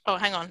Oh,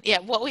 hang on. Yeah,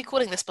 what are we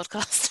calling this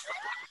podcast?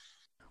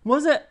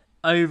 Was it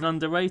over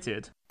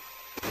underrated?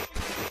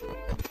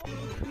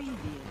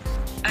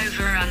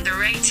 Over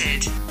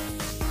underrated.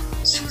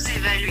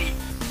 Sous-évalué.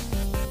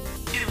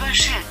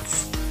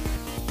 Överschätzt.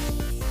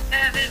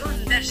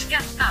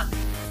 Överunderskattad.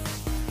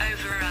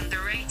 Over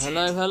underrated.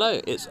 Hello,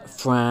 it's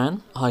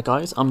Fran. Hi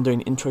guys, I'm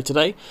doing intro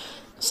today.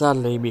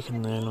 Sadly, we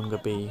can no longer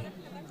be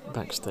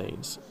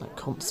backstage at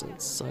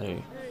concerts,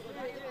 so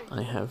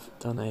I have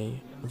done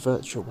a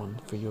virtual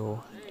one for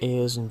your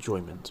ears'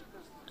 enjoyment.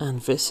 And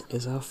this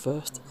is our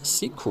first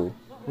sequel.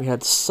 We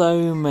had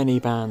so many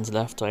bands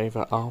left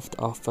over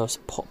after our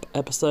first pop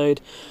episode.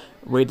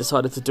 We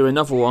decided to do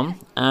another one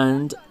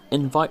and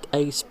invite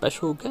a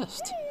special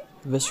guest.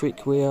 This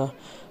week we are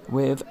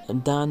with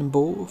Dan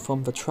Ball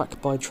from the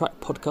Track by Track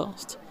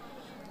podcast.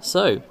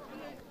 So,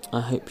 I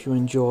hope you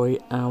enjoy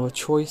our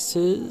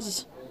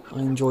choices. I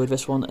enjoyed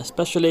this one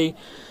especially,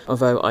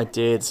 although I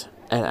did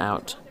edit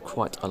out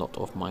quite a lot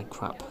of my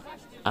crap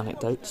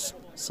anecdotes.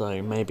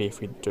 So maybe if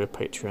we do a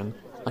Patreon,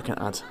 I can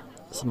add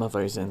some of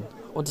those in,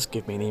 or just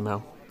give me an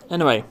email.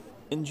 Anyway,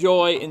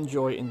 enjoy.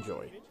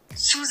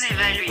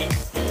 Sous-évalué.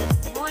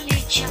 Более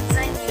чем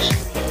заниженный.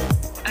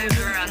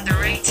 Over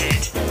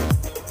underrated.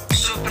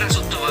 Sopra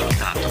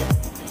sottovalutato.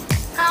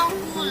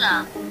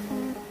 Calcula.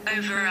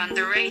 Over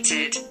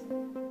underrated.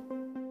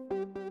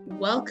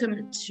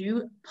 Welcome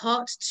to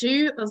part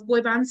 2 of Boy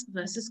Bands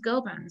versus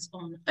Girl Bands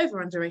on Over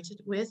Underrated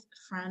with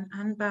Fran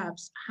and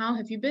Babs. How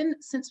have you been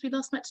since we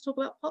last met to talk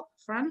about pop,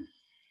 Fran?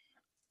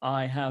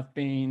 I have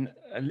been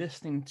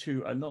listening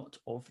to a lot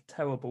of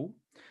terrible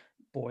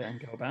boy and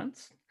girl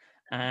bands,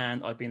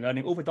 and I've been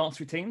learning all the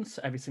dance routines,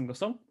 every single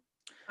song.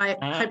 I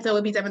hope there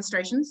will be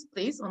demonstrations,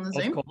 please, on the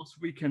Zoom. Of course,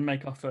 we can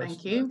make our first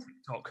Thank you.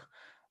 TikTok.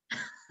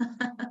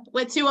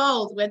 We're too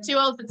old for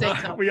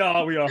TikTok. We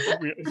are.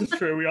 This is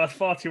true. We are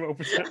far too old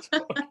for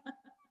TikTok.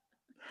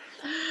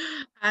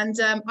 And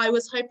I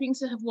was hoping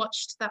to have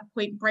watched that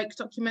Point Break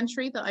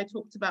documentary that I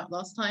talked about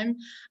last time,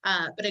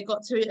 but it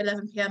got to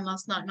 11 p.m.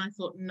 last night, and I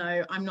thought,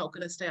 no, I'm not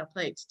going to stay up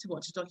late to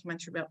watch a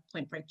documentary about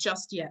Point Break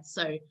just yet.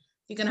 So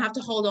you're going to have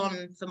to hold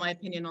on for my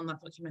opinion on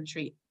that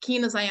documentary,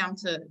 keen as I am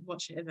to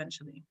watch it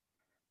eventually.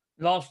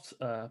 Last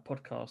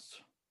podcast,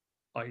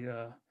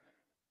 I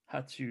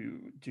had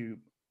to do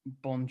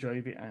Bon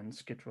Jovi and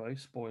Skid Row,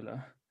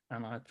 spoiler,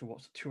 and I had to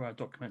watch a 2-hour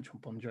documentary on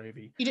Bon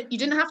Jovi. You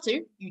didn't have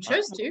to. You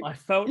chose to. I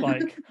felt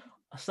like,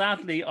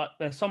 sadly,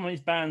 there's some of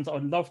these bands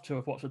I'd love to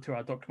have watched a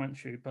 2-hour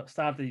documentary, but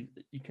sadly,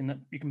 you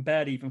can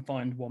barely even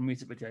find one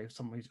music video of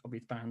some of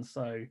these bands,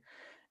 so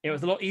it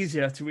was a lot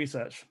easier to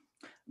research.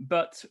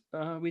 But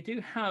we do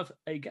have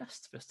a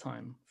guest this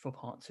time for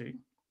part 2.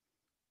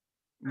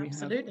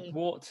 Absolutely. We have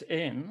brought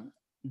in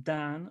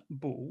Dan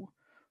Ball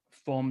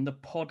from the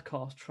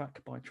podcast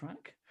Track by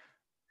Track.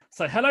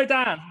 So, hello,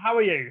 Dan. How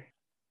are you?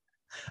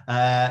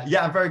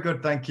 Yeah, I'm very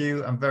good, thank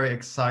you. I'm very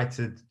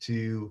excited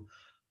to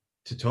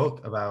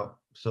talk about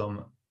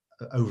some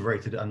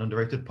overrated and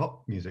underrated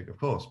pop music, of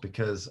course,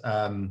 because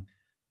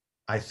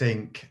I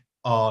think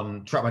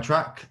on Track by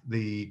Track,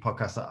 the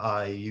podcast that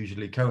I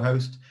usually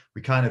co-host,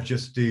 we kind of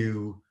just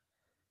do,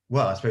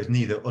 well, I suppose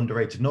neither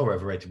underrated nor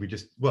overrated. We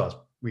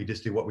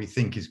just do what we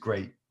think is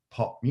great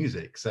pop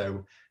music.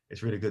 So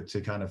it's really good to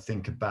kind of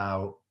think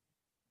about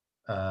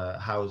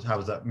how's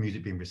that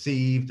music being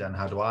received and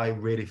how do I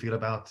really feel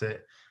about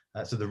it.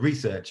 So the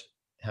research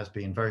has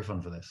been very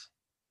fun for this.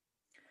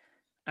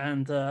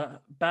 And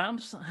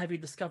Babs, have you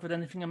discovered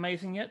anything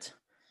amazing yet?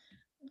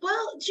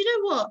 Well, do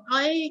you know what?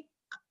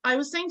 I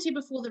was saying to you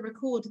before the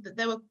record that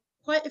there were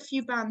quite a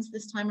few bands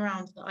this time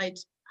around that I'd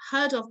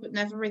heard of but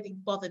never really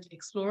bothered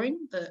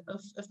exploring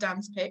of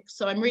Dan's pick.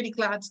 So I'm really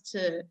glad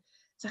to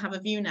have a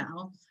view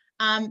now.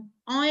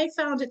 I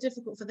found it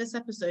difficult for this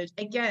episode,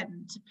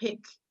 again, to pick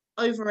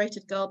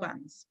overrated girl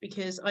bands,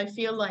 because I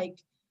feel like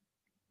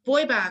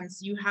boy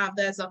bands,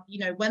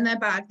 when they're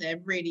bad, they're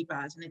really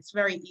bad, and it's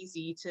very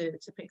easy to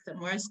pick them.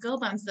 Whereas girl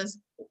bands, there's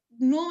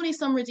normally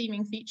some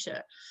redeeming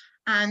feature.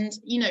 And,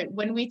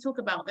 when we talk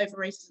about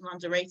overrated and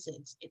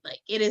underrated,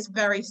 it is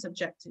very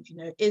subjective.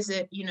 Is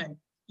it,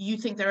 you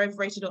think they're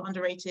overrated or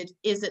underrated?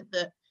 Is it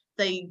that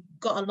they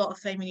got a lot of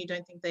fame and you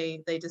don't think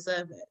they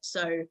deserve it?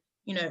 So,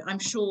 I'm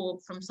sure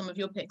from some of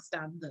your picks,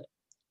 Dan, that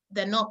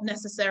they're not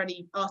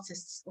necessarily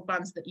artists or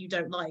bands that you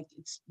don't like.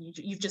 It's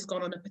you've just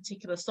gone on a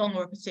particular song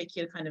or a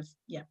particular kind of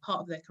part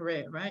of their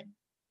career, right?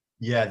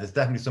 Yeah, there's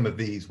definitely some of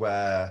these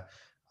where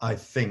I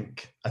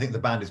think the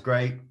band is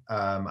great.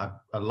 I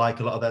like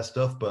a lot of their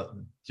stuff, but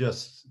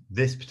just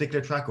this particular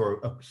track or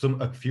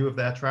a few of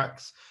their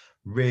tracks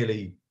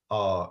really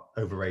are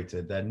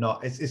overrated. They're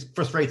not. It's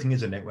frustrating,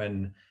 isn't it,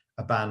 when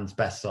a band's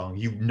best song,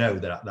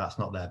 that's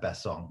not their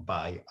best song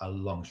by a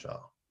long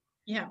shot.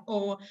 Yeah,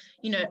 or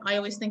I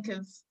always think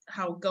of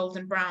how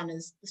Golden Brown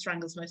is the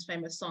Stranglers' most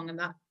famous song, and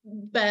that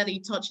barely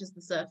touches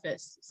the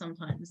surface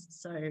sometimes.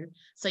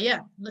 So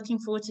yeah, looking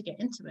forward to get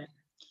into it.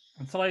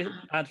 And so I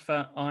add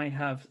that I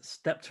have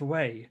stepped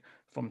away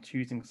from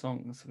choosing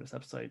songs for this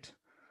episode.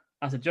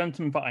 As a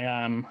gentleman that I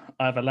am,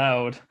 I've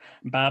allowed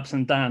Babs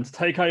and Dan to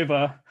take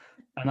over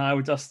and I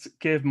will just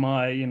give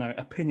my,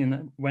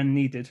 opinion when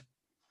needed.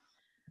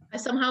 I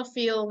somehow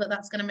feel that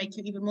that's going to make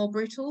you even more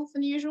brutal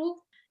than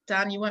usual.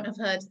 Dan, you won't have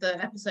heard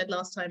the episode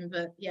last time,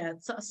 but yeah,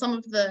 some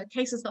of the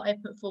cases that I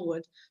put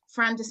forward,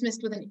 Fran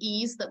dismissed with an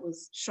ease that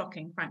was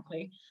shocking,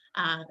 frankly.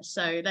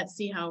 So let's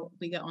see how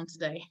we get on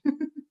today.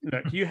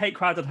 Look, you hate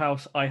Crowded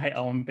House, I hate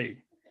R&B.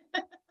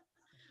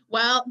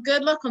 Well,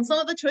 good luck on some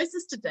of the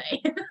choices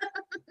today.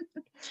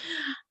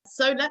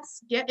 So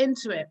let's get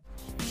into it.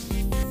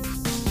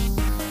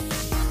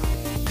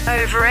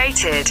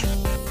 Overrated.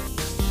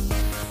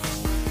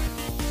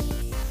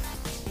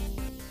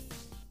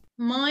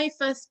 My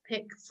first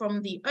pick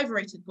from the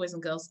overrated boys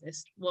and girls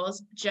list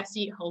was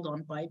Jessie Hold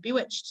On by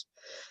Bewitched.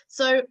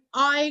 So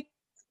I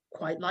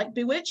quite like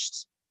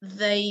Bewitched.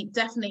 They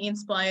definitely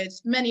inspired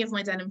many of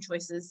my denim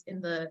choices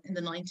in the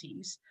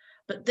 90s.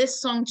 But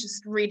this song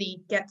just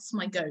really gets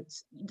my goat.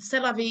 C'est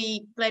la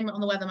vie, Blame It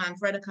on the Weatherman,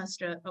 Fred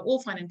Acosta are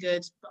all fine and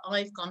good, but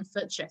I've gone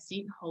for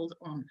Jessie Hold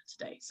On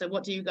today. So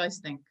what do you guys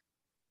think?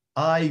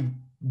 I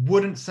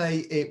wouldn't say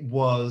it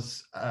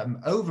was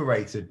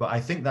overrated, but I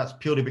think that's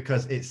purely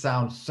because it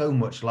sounds so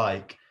much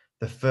like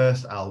the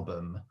first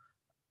album.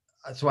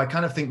 So I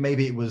kind of think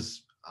maybe it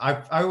was,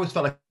 I always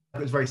felt like it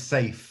was a very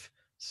safe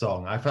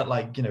song. I felt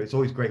like, it's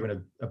always great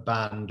when a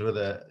band,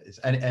 whether it's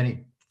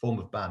any form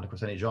of band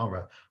across any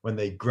genre, when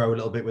they grow a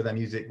little bit with their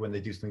music, when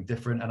they do something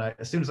different. And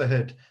as soon as I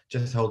heard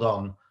Just Hold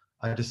On,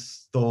 I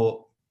just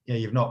thought,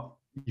 you've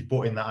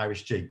brought in that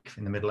Irish jig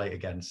in the middle eight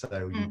again.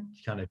 So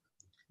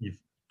you've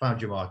found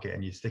your market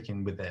and you're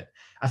sticking with it.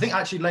 I think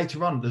actually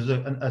later on, there's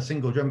a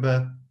single,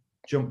 remember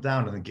Jump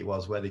Down, I think it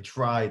was, where they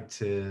tried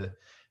to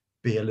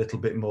be a little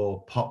bit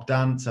more pop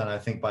dance. And I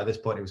think by this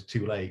point it was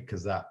too late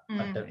because I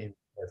don't even know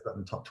if it's got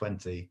in the top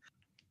 20.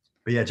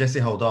 But yeah, Jessie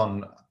Hold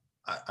On,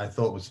 I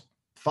thought was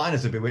fine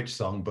as a Bewitched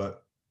song,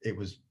 but it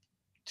was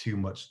too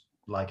much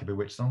like a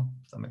Bewitched song,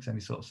 if that makes any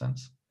sort of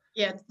sense.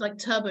 Yeah, like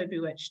Turbo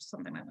Bewitched,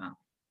 something like that.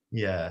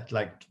 Yeah,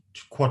 like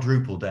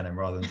quadruple denim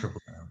rather than triple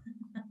denim.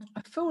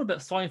 I feel a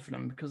bit sorry for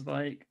them because,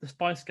 like, the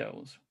Spice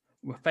Girls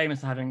were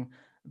famous for having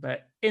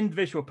their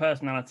individual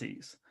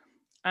personalities.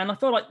 And I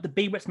feel like the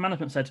Bewitched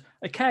management said,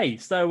 okay,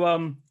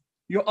 so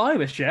you're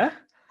Irish, yeah?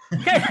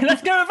 Okay,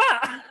 let's go with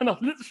that. And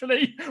that's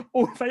literally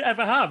all they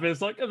ever have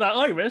is like, that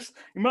Irish,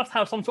 you must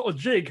have some sort of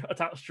jig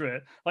attached to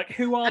it. Like,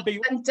 who are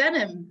and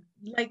denim.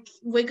 Like,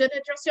 we're going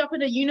to dress you up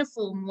in a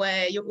uniform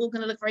where you're all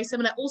going to look very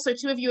similar. Also,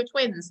 two of you are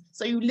twins,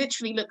 so you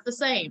literally look the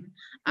same.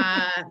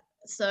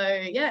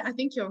 So yeah, I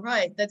think you're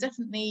right. They're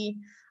definitely,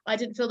 I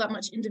didn't feel that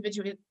much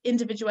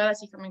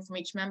individuality coming from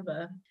each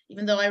member,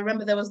 even though I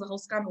remember there was the whole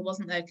scandal,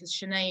 wasn't there? Because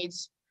Sinead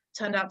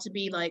turned out to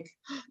be like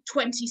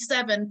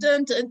 27,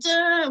 dun, dun,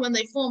 dun, when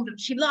they formed, and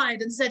she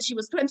lied and said she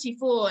was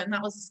 24, and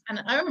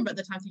I remember at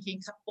the time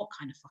thinking, what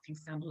kind of fucking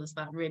scandal is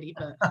that, really?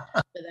 But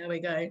there we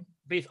go.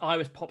 These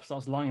Irish pop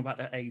stars lying about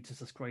their age is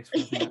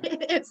disgraceful, isn't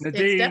it? It's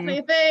definitely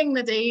a thing,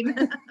 Nadine.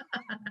 I'm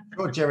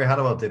sure Jerry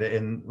Halliwell did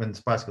it when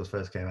Spice Girls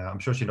first came out. I'm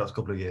sure she knocked a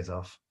couple of years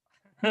off.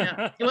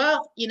 Yeah.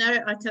 Well,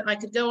 I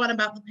could go on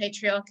about the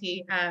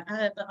patriarchy,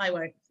 but I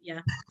won't. Yeah,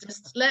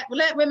 just let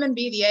women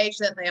be the age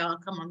that they are.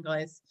 Come on,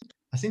 guys.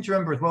 I seem to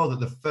remember as well that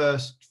the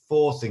first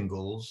 4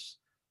 singles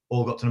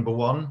all got to number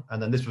 1,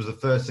 and then this was the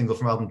first single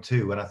from album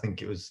 2, and I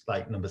think it was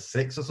like number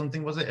 6 or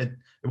something, was it?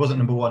 It wasn't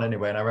number 1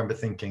 anyway, and I remember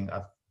thinking,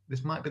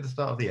 this might be the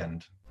start of the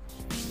end.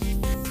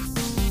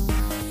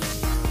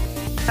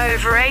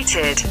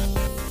 Overrated.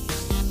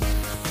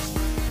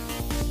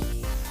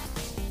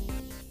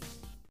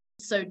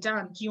 So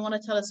Dan, do you want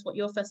to tell us what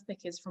your first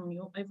pick is from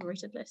your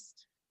overrated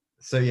list?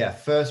 So yeah,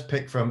 first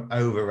pick from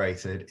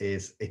overrated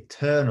is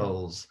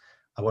Eternals,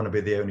 I Want to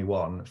Be the Only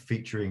One,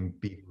 featuring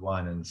BeBe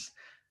Winans.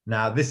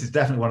 Now, this is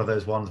definitely one of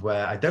those ones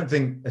where I don't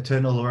think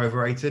Eternals are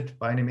overrated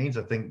by any means.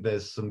 I think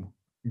there's some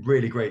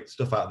really great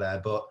stuff out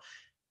there, but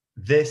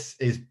this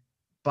is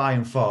by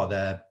and far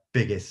their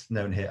biggest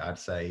known hit, I'd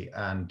say.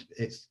 And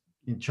it's,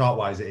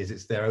 chart-wise,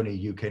 it's their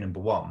only UK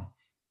number 1.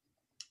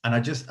 And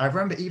I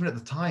remember even at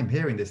the time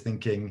hearing this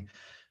thinking,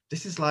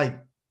 this is like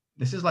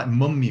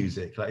mum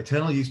music. Like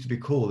Eternal used to be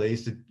cool. They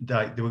used to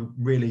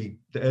the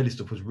early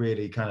stuff was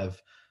really kind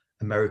of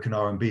American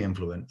R&B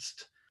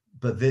influenced,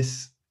 but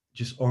this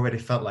just already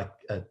felt like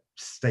a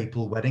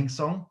staple wedding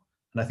song.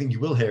 And I think you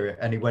will hear it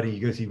any wedding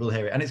you go to, you will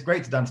hear it. And it's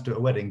great to dance to at a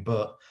wedding,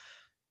 but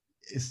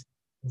is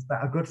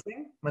that a good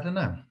thing? I don't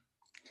know.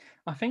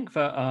 I think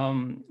that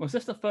was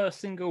this the first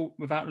single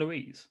without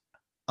Louise?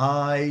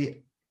 I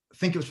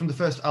think it was from the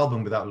first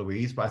album without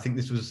Louise, but I think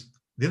this was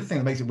the other thing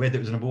that makes it weird that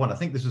it was number 1. I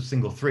think this was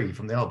single 3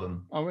 from the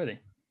album. Oh, really?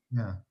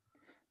 Yeah.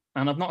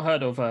 And I've not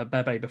heard of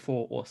Bebe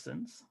before or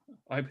since.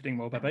 I hope you're doing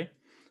well, Bebe.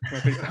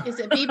 Is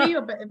it BeBe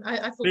or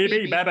I thought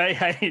BeBe, Bebe,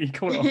 hey,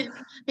 call it off.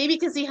 BeBe,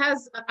 because he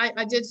has,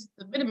 I did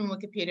the minimum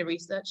Wikipedia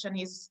research, and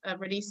he's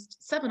released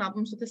 7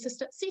 albums with his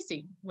sister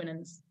Cece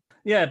Winans.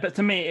 Yeah, but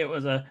to me it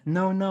was a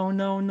no,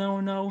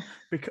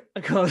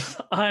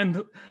 because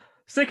I'm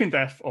sick and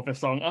deaf of this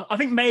song. I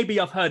think maybe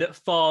I've heard it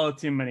far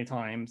too many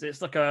times.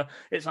 It's a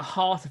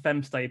Heart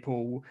FM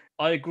staple.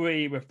 I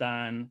agree with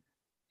Dan.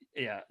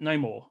 Yeah, no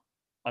more.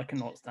 I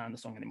cannot stand the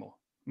song anymore.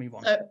 Move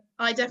on. So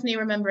I definitely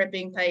remember it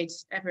being played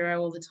everywhere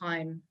all the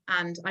time.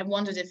 And I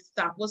wondered if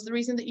that was the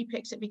reason that you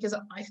picked it, because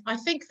I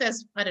think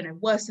there's, I don't know,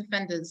 worse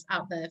offenders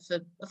out there for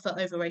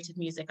overrated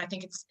music. I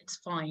think it's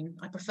fine.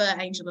 I prefer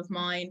Angel of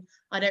Mine.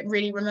 I don't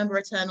really remember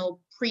Eternal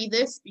pre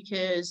this,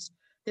 because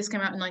this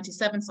came out in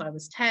 97, so I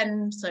was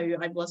 10. So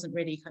I wasn't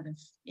really kind of,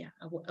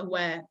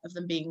 aware of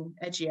them being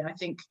edgier. I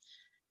think,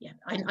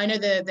 I know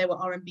they were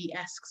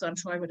R&B-esque, so I'm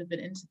sure I would have been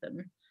into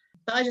them.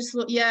 But I just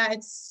thought,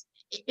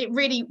 it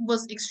really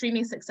was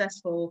extremely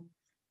successful,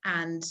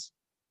 and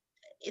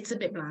it's a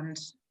bit bland.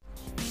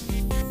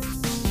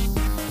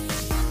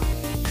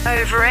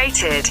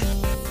 Overrated.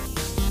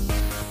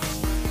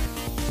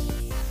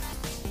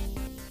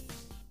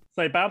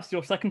 So, Babs,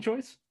 your second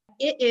choice?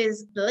 It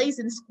is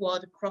Blazing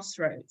Squad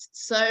Crossroads.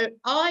 So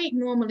I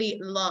normally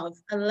love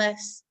a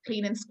less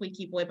clean and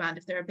squeaky boy band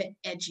if they're a bit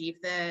edgy,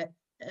 if they're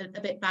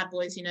a bit bad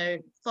boys,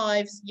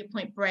 Fives, your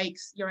Point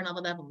Breaks, you're in other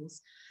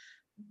levels.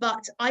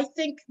 But I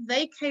think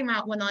they came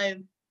out when I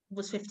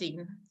was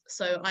 15.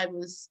 So I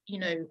was,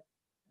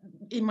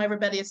 in my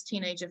rebellious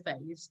teenager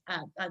phase,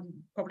 and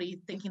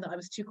probably thinking that I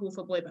was too cool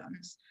for boy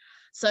bands.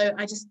 So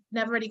I just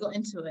never really got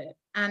into it.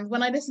 And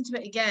when I listened to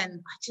it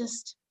again,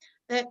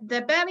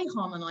 they're barely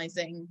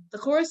harmonizing. The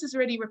chorus is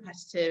really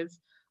repetitive.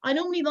 I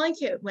normally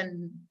like it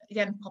when,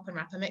 again, pop and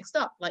rap are mixed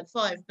up, like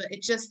Five, but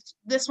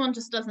this one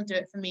just doesn't do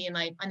it for me, and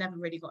I never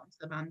really got into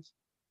the band.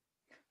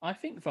 I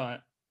think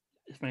that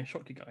this may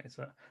shock you guys,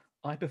 but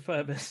I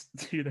prefer this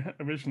to the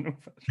original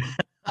version.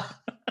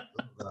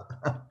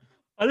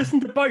 I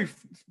listened to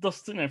both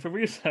just for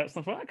research. And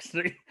I thought,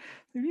 actually,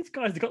 these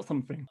guys have got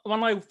something.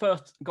 When I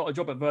first got a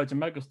job at Virgin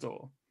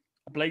Megastore,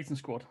 Blazing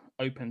Squad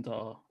opened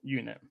our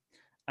unit,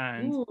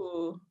 and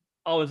Ooh.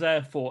 I was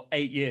there for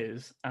 8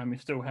 years, and we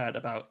still had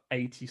about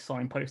 80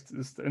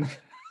 signposters. So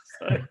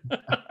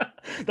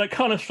that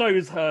kind of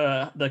shows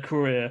their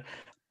career.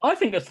 I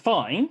think it's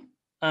fine,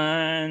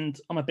 and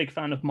I'm a big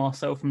fan of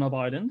Marcel from Love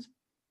Island.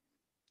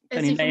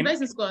 Is he from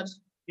Blazing Squad?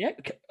 Yeah,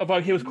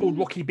 although he was called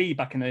Rocky B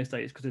back in those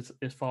days because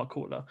it's far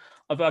cooler.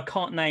 Although I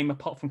can't name,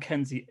 apart from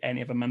Kenzie,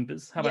 any other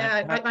members.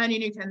 I only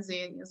knew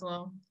Kenzie as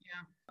well.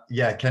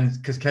 Yeah,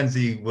 because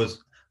Kenzie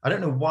was, I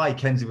don't know why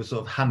Kenzie was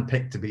sort of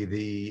handpicked to be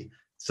the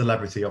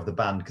celebrity of the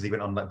band, because he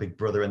went on like Big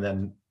Brother and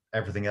then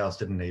everything else,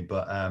 didn't he?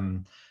 But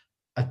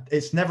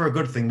it's never a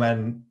good thing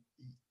when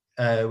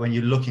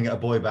you're looking at a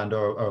boy band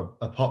or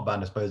a pop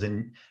band, I suppose,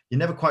 and you're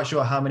never quite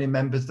sure how many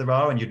members there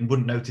are, and you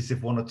wouldn't notice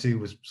if one or two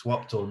was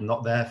swapped or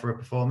not there for a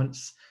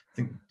performance. I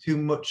think too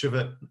much of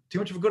a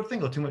good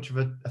thing or too much of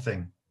a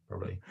thing,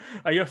 probably.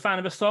 Are you a fan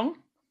of the song?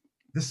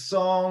 The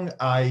song,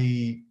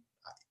 I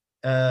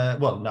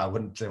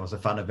wouldn't say I was a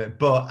fan of it,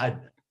 but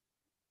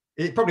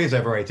it probably is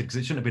overrated because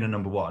it shouldn't have been a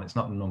number one. It's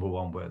not number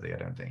one worthy, I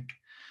don't think.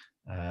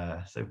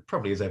 So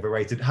probably is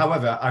overrated.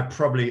 However, I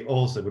probably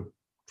also would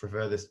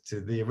prefer this to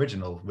the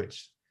original,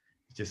 which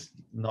is just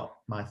not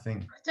my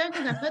thing. I don't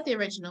think I've heard the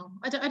original.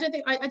 I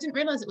didn't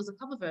realize it was a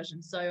cover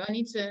version, so I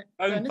need to.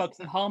 Bone Thugs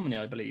and Harmony,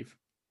 I believe.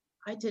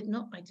 I did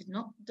not do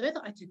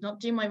that. I did not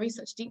do my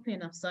research deeply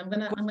enough, so I'm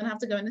gonna have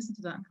to go and listen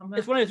to that and come back.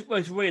 It's one of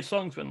those weird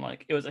songs when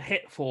it was a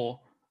hit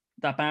for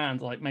that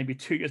band maybe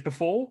 2 years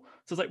before.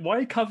 So it's like, why are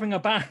you covering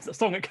a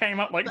song that came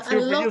out 2 years ago?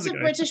 Lots of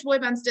British boy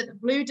bands did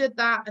that. Blue did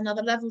that.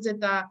 Another Level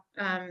did that.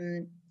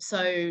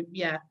 So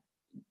yeah,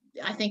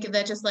 I think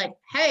they're just like,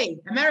 hey,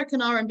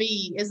 American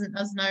R&B isn't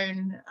as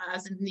known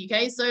as in the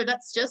UK, so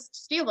let's just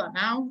steal that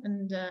now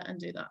and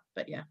do that.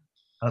 But yeah.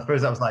 I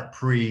suppose that was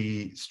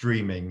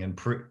pre-streaming and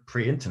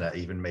pre-internet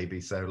even, maybe.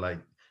 So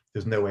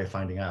there's no way of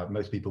finding out.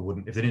 Most people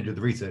wouldn't, if they didn't do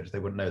the research, they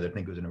wouldn't know. They'd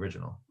think it was an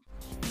original.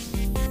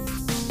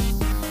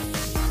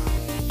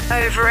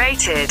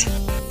 Overrated.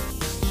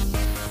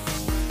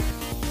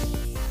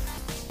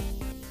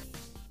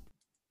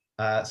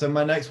 So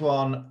my next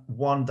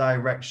One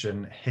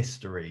Direction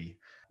History.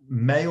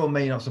 May or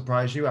may not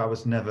surprise you. I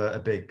was never a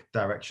big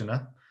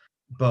Directioner,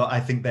 but I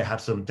think they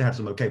had some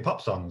okay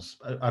pop songs.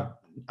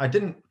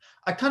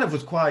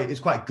 It's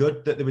quite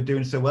good that they were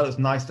doing so well. It's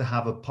nice to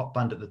have a pop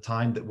band at the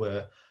time that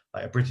were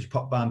like a British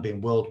pop band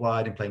being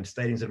worldwide and playing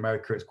stadiums in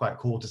America. It's quite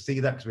cool to see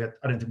that, because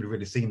I don't think we've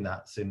really seen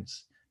that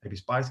since maybe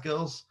Spice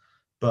Girls.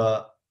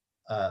 But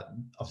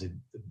obviously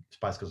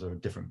Spice Girls are a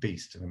different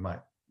beast, and we might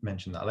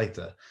mention that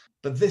later.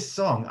 But this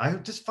song, I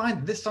just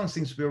find this song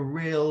seems to be a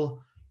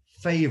real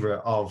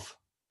favorite of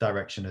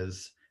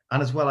Directioners.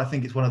 And as well, I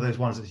think it's one of those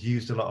ones that's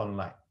used a lot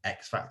on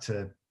X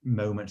Factor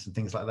moments and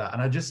things like that.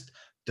 And I just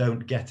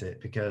don't get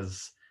it,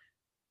 because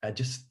I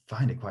just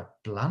find it quite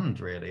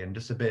bland, really, and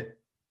just a bit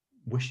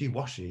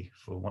wishy-washy,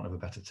 for want of a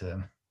better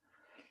term.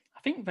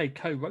 I think they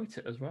co-wrote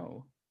it as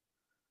well.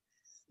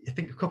 I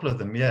think a couple of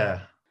them,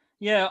 yeah.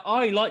 Yeah,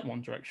 I like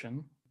One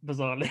Direction,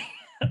 bizarrely.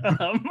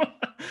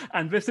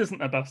 And this isn't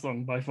their best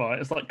song by far.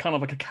 It's kind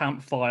of like a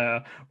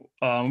campfire,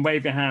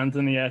 wave your hands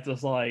in the air to the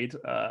side.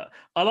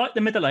 I like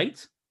the middle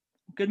eight.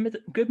 Good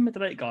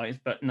middle eight guys,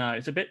 but no,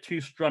 it's a bit too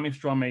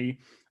strummy,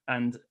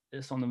 and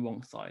it's on the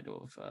wrong side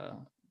of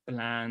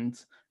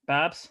bland.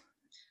 Babs?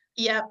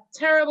 Yeah,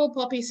 terrible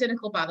poppy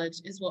cynical ballad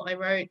is what I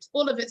wrote.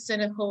 All of it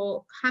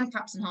cynical, hand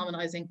claps and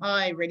harmonizing.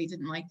 I really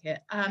didn't like it.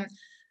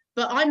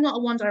 But I'm not a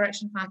One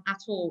Direction fan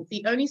at all.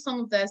 The only song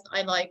of theirs that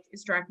I like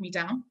is Drag Me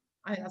Down.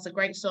 I think that's a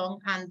great song.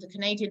 And the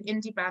Canadian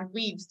indie band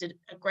Weaves did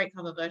a great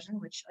cover version,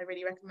 which I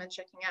really recommend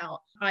checking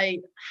out. I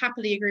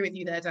happily agree with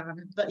you there,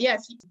 Dan. But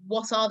yes,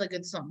 what are the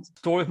good songs?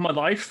 Story of My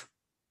Life.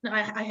 No,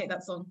 I hate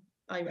that song.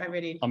 I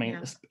really. I mean,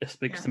 yeah. it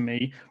speaks Yeah. to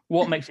me.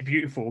 What makes it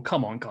beautiful?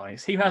 Come on,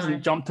 guys. Who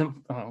hasn't jumped in?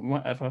 Oh,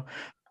 whatever.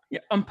 Yeah,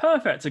 and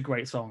Perfect's a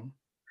great song.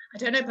 I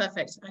don't know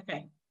Perfect.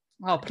 Okay.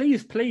 Oh,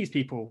 please,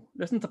 people,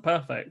 listen to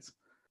Perfect.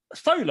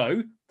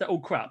 Solo, they're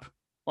all crap.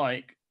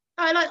 Like,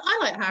 I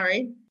like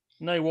Harry.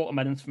 no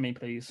watermelons for me,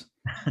 please.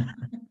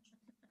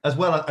 As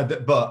well,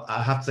 but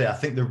I have to say, I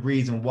think the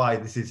reason why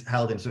this is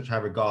held in such high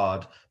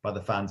regard by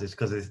the fans is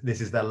because this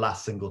is their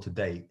last single to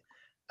date.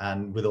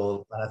 And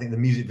I think the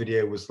music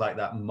video was like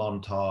that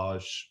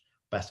montage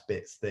best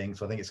bits thing.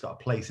 So I think it's got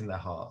a place in their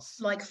hearts.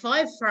 Like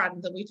 5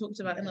 Fran that we talked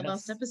about in the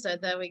last Yes.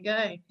 episode. There we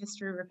go.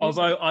 History repeated.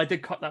 Although I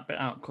did cut that bit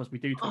out because we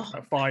do talk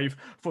about 5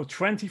 for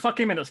 20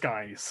 fucking minutes,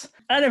 guys.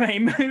 Anyway,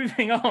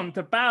 moving on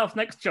to Bow's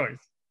next choice.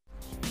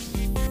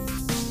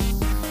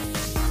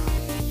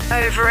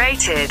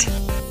 Overrated.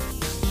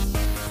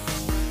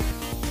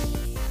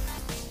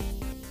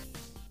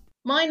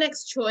 My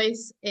next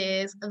choice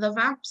is The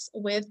Vamps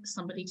with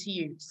Somebody to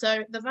You.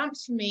 So the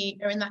Vamps for me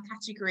are in that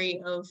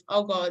category of,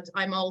 oh God,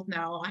 I'm old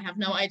now. I have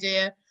no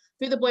idea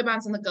who the boy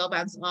bands and the girl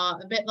bands are.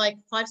 A bit like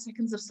 5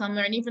 Seconds of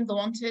Summer and even The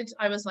Wanted.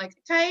 I was like,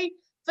 okay,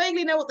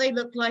 vaguely know what they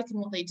look like and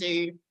what they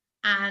do.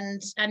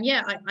 And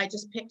yeah, I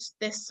just picked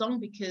this song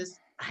because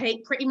I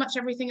hate pretty much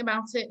everything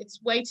about it.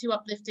 It's way too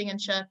uplifting and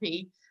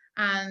chirpy.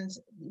 And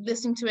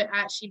listening to it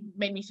actually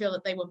made me feel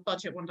that they were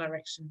budget One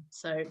Direction.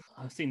 So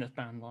I've seen this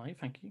band live,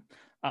 thank you,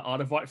 at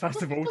Isle of Wight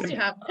Festival. Of course you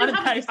have.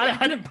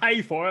 I didn't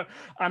pay for it,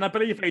 and I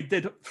believe they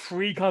did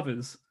 3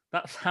 covers.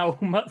 That's how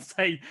much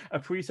they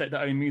appreciate their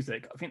own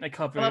music. I think they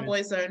covered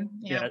Boyzone.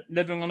 Yeah.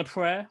 Living on a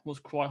Prayer was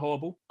quite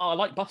horrible. I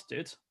like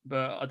Busted,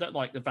 but I don't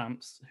like the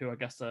Vamps, who I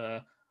guess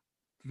are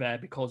there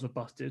because of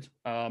Busted.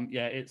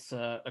 It's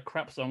a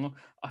crap song.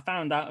 I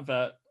found out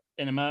that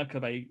in America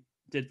they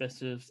did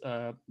this as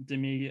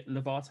Demi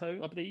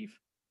Lovato, I believe.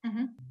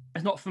 Mm-hmm.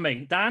 It's not for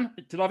me. Dan,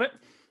 do you love it?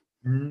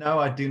 No,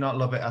 I do not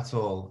love it at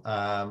all.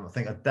 I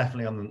think I'm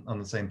definitely on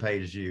the same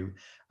page as you.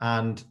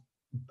 And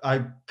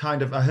I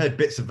heard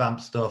bits of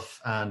Vamp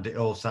stuff and it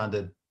all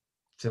sounded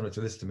similar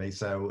to this to me.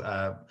 So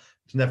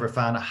was never a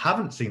fan. I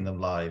haven't seen them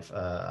live.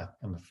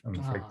 I'm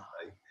afraid to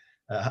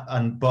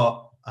say.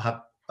 But I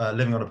have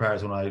Living on a Prayer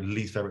is one of my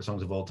least favorite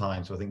songs of all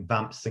time. So I think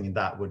Vamp singing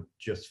that would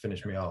just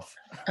finish me off.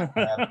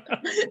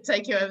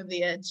 Take you over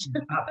the edge.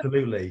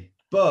 Absolutely.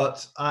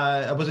 But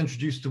I was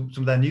introduced to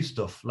some of their new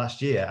stuff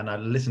last year and I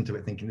listened to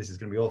it thinking this is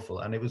going to be awful.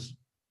 And it was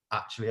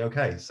actually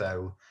okay.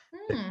 So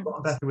it's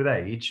gotten better with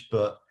age,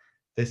 but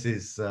this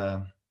is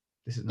yeah,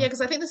 because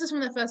I think this is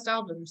from their first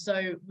album.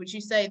 So would you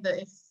say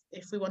that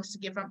if we wanted to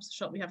give Vamps a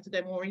shot, we have to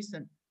go more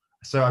recent?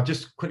 So I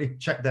just quickly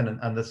checked then,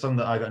 and the song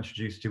that I got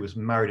introduced to was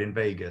Married in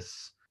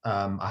Vegas.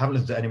 I haven't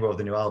listened to any more of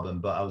the new album,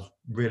 but I was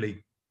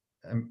really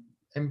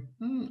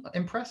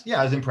impressed.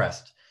 Yeah, I was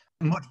impressed.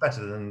 Much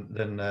better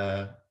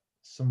than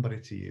Somebody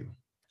to You.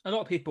 A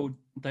lot of people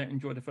don't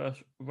enjoy the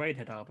first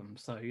Radiohead album,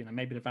 so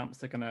maybe the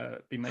Vamps are going to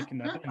be making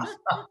their films.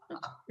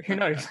 Who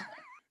knows?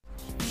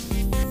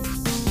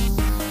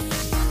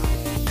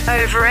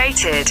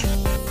 Overrated.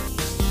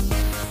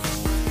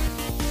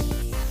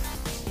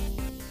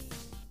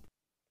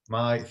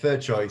 My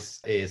third choice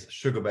is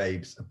Sugar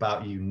Babes,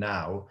 About You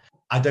Now.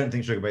 I don't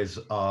think Sugar Babes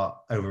are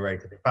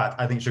overrated. In fact,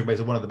 I think Sugar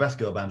Babes are one of the best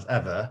girl bands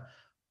ever.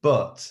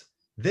 But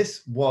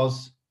this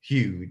was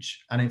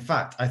huge. And in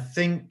fact, I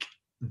think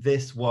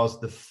this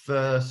was the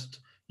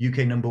first UK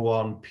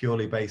 #1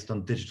 purely based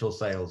on digital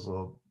sales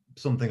or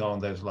something along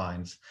those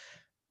lines.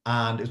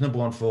 And it was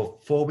 #1 for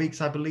 4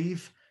 weeks, I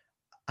believe.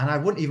 And I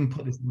wouldn't even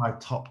put this in my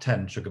top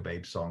 10 Sugar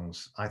Babes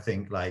songs. I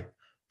think like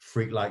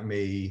Freak Like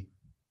Me,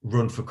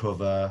 Run for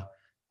Cover,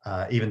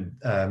 even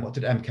what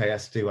did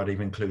MKS do? I'd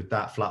even include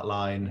that,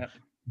 Flatline. Yep.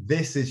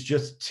 This is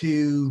just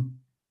too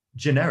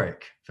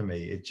generic for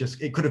me.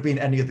 It could have been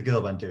any other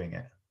girl band doing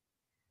it.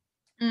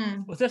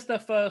 Was this their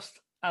first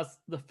as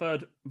the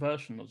third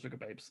version of Sugar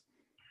Babes?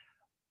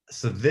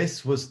 So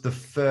this was the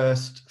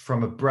first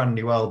from a brand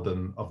new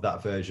album of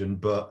that version,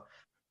 but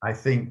I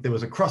think there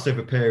was a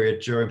crossover period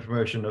during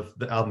promotion of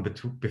the album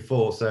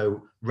before.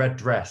 So Red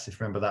Dress, if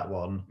you remember that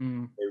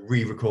one, they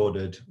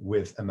re-recorded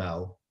with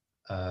Amel.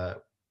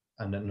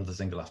 And another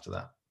single after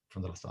that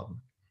from the last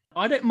album.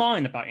 I don't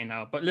mind About You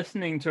Now, but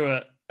listening to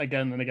it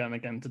again and again and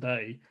again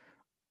today,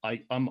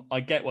 I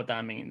get what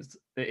that means.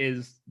 It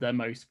is their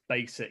most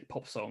basic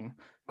pop song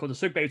because the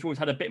Sugar Babes always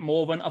had a bit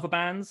more than other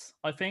bands.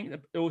 I think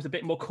it was a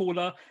bit more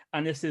cooler,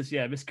 and this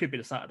could be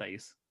the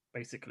Saturdays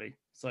basically.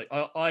 So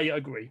I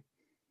agree.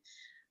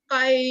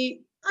 I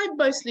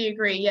mostly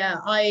agree. Yeah,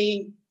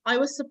 I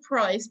was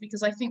surprised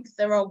because I think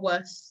there are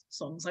worse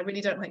songs. I really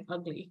don't like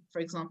Ugly, for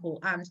example.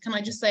 And can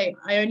I just say,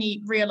 I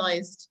only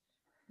realized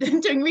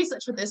doing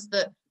research for this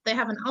that They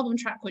have an album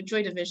track called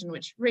Joy Division,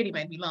 which really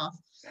made me laugh.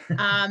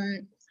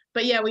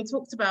 But yeah, we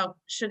talked about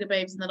Sugar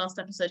Babes in the last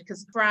episode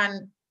because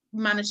Fran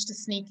managed to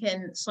sneak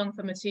in Song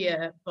for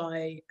Mattia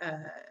by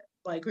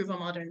Groove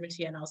Armada and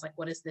Mattia, and I was like,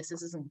 what is this?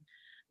 This isn't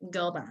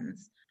girl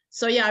bands.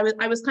 So yeah,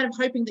 I was kind of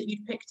hoping that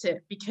you'd picked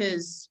it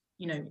because,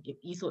 you know,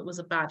 you thought it was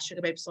a bad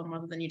Sugar Babes song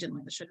rather than you didn't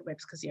like the Sugar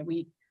Babes, because yeah,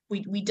 we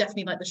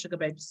definitely like the Sugar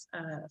Babes,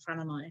 Fran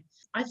and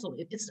I thought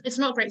it's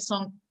not a great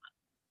song.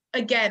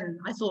 Again,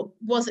 I thought,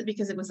 was it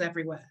because it was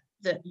everywhere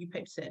that you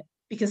picked it?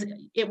 Because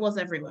it was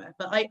everywhere,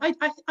 but I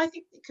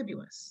think it could be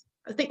worse.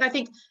 I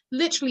think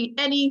literally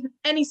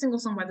any single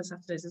song by the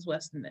Saturdays is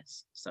worse than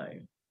this. So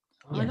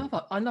yeah.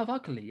 I love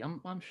Ugly.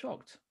 I'm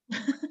shocked.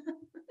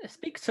 It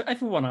speaks to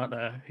everyone out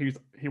there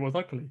who was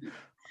ugly.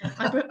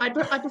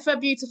 I prefer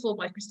Beautiful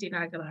by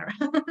Christina Aguilera.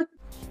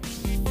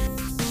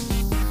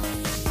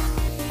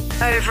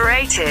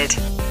 Overrated.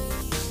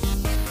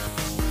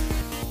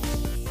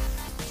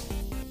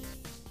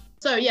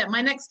 So yeah,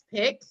 my next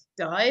pick,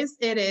 guys,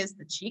 it is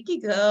the Cheeky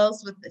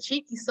Girls with the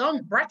cheeky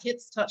song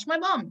brackets Touch My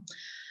Mum.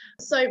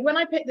 So when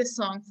I picked this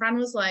song, Fran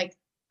was like,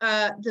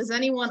 does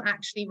anyone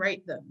actually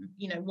rate them?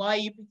 You know, why are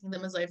you picking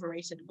them as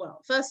overrated? Well,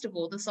 first of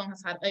all, the song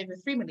has had over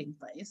 3 million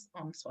plays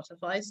on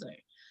Spotify, so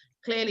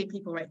clearly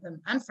people rate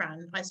them. And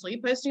Fran, I saw you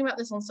posting about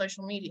this on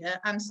social media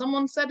and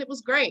someone said it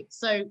was great.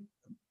 So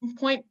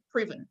point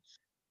proven.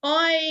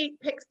 I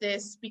picked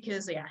this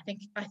because yeah,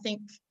 I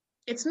think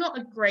it's not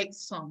a great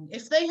song.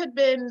 If they had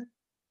been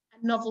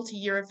a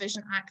novelty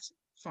Eurovision act,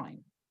 fine.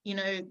 You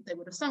know, they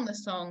would have sung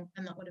this song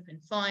and that would have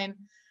been fine.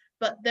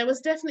 But there was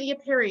definitely a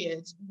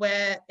period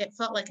where it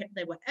felt like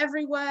they were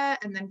everywhere,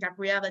 and then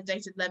Gabriella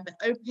dated Lembit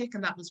Opik,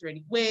 and that was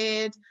really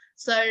weird.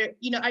 So,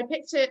 you know, I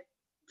picked it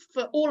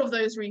for all of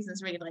those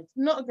reasons, really. Like,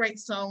 not a great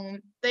song.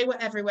 They were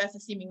everywhere for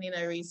seemingly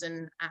no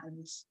reason.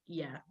 And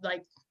yeah,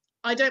 like,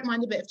 I don't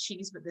mind a bit of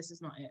cheese, but this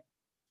is not it.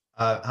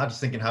 I'm just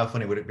thinking, how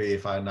funny would it be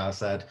if I now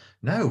said,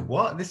 no,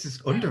 what? This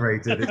is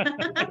underrated.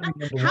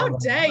 How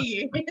dare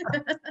you?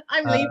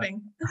 I'm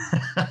leaving.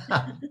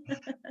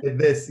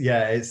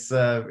 It's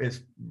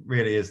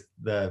really is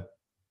the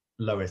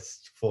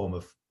lowest form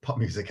of pop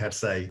music, I'd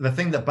say. The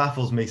thing that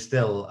baffles me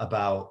still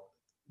about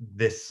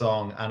this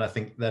song, and I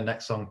think their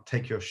next song,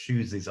 Take Your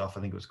Shoesies Off,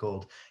 I think it was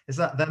called, is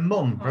that their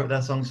mum wrote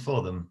their songs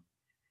for them.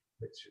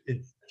 Which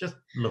it's just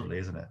lovely,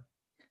 isn't it?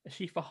 Is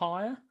she for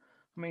hire?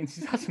 I mean,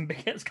 she's had some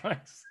big hits,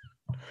 guys.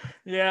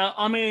 Yeah,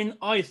 I mean,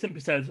 I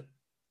simply said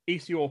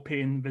East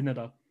European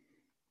vanilla.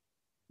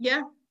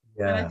 Yeah,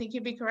 and I think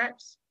you'd be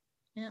correct.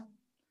 Yeah.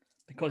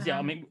 Because, yeah,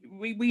 I mean,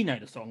 we know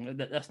the song.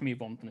 Let's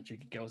move on from the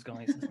Cheeky Girls,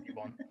 guys. Let's move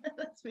on.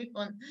 Let's move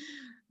on.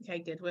 Okay,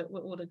 good. We're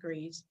all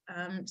agreed.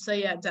 So,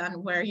 yeah,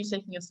 Dan, where are you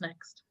taking us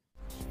next?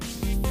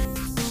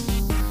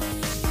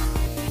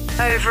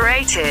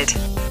 Overrated.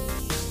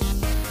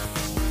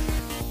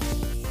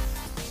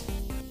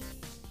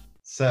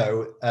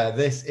 So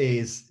this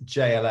is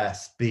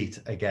JLS Beat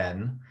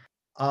Again.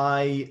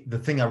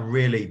 The thing I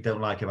really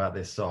don't like about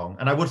this song,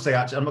 and I would say,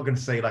 actually, I'm not going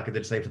to say like I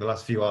did say for the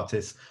last few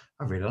artists,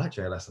 I really like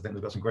JLS. I think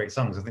they've got some great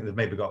songs. I think they've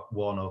maybe got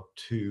 1 or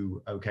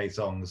 2 okay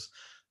songs.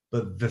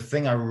 But the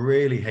thing I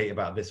really hate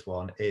about this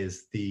one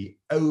is the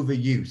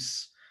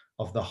overuse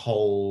of the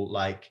whole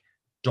like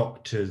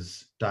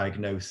doctor's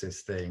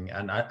diagnosis thing.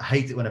 And I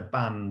hate it when a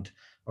band,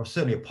 or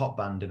certainly a pop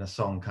band in a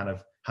song, kind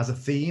of has a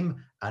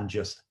theme and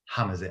just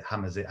hammers it.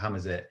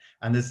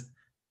 And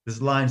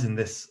there's lines in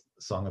this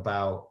song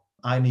about,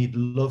 I need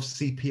love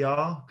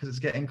CPR because it's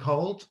getting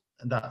cold.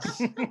 And that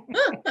doesn't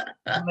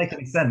make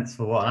any sense,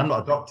 for one. I'm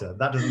not a doctor.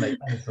 That doesn't make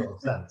any sort of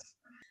sense.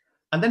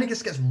 And then it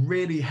just gets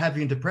really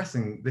heavy and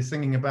depressing. They're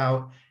singing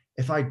about,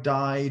 if I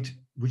died,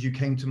 would you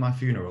came to my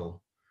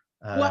funeral?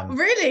 What,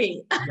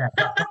 really? Yeah,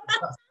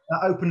 that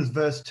opens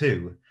verse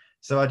 2.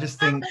 So I just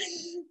think,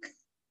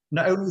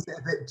 not only is it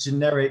a bit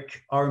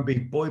generic R&B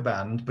boy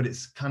band, but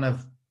it's kind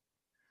of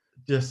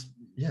just,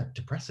 yeah,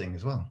 depressing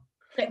as well.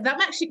 That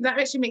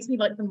actually makes me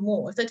like them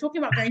more. If they're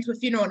talking about going to a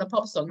funeral on a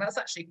pop song, that's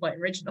actually quite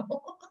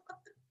original.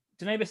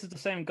 Do you know this is the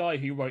same guy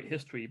who wrote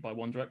History by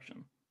One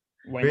Direction?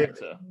 Wayne Really?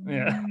 Hector.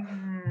 Yeah.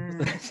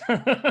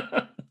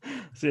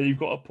 So you've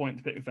got a point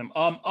to pick with them.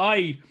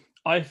 I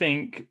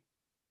think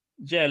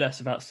JLS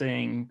without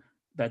seeing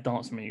their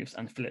dance moves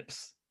and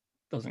flips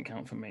doesn't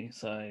count for me.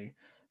 So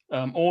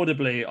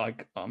audibly, I'm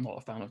not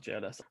a fan of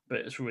JLS, but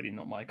it's really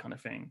not my kind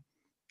of thing.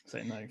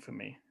 So no for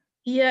me.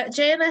 Yeah,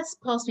 JLS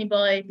passed me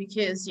by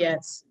because,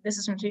 this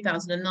is from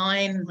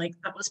 2009. Like,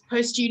 that was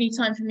post-uni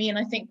time for me. And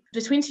I think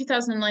between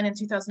 2009 and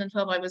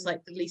 2012, I was like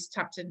the least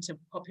tapped into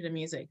popular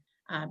music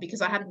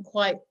because I hadn't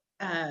quite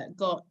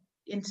got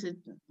into,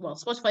 well,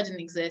 Spotify didn't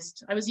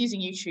exist. I was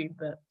using YouTube,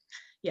 but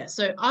yeah.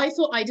 So I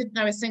thought I didn't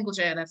know a single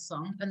JLS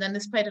song. And then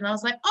this played and I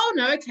was like, oh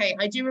no, okay,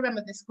 I do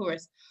remember this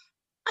chorus.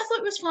 I thought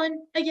it was fine.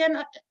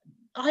 Again,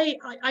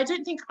 I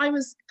don't think I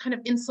was kind of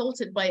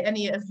insulted by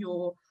any of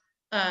your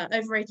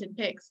overrated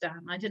picks,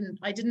 Dan.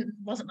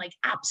 Wasn't like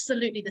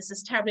absolutely this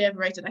is terribly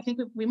overrated. I think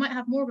we might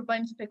have more of a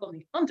bone to pick on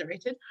the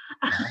underrated,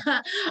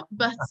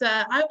 but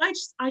I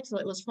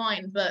thought it was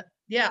fine. But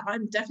yeah,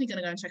 I'm definitely going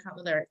to go and check out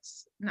the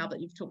lyrics now that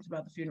you've talked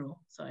about the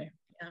funeral. So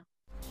yeah.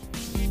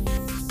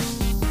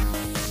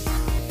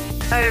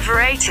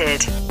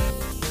 Overrated.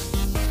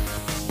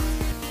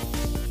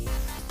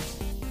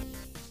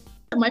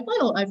 My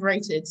final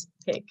overrated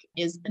pick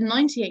is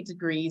 98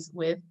 Degrees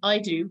with I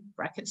Do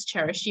brackets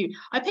Cherish You.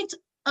 I picked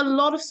a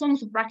lot of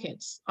songs with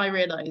brackets, I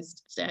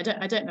realized. So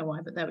I don't know why,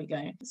 but there we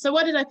go. So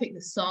why did I pick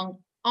this song?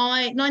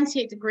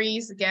 98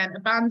 Degrees, again, a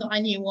band that I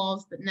knew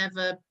of but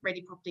never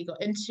really properly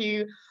got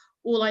into.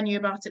 All I knew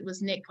about it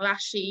was Nick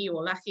Lachey,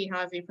 or Lackey,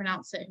 however you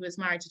pronounce it, who was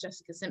married to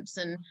Jessica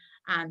Simpson.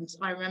 And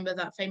I remember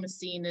that famous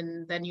scene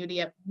in their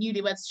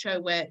Newlyweds show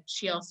where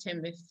she asked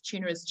him if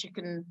tuna is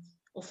chicken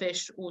or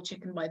fish or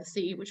chicken by the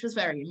sea, which was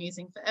very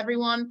amusing for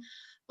everyone.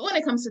 But when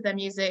it comes to their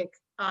music,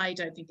 I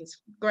don't think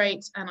it's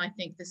great. And I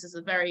think this is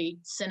a very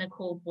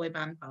cynical boy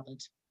band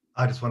ballad.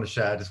 I just want to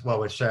share, just while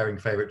we're sharing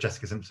favourite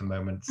Jessica Simpson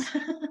moments.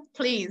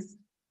 Please.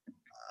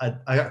 I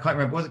can't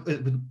remember,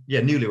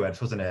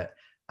 Newlyweds, wasn't it?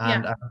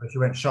 And I remember she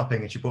went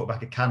shopping and she brought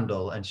back a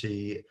candle and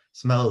she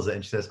smells it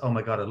and she says, "Oh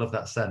my God, I love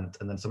that scent."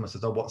 And then someone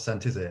says, "Oh, what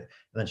scent is it?"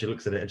 And then she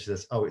looks at it and she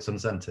says, "Oh, it's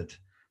unscented."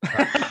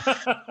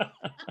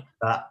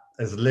 That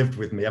has lived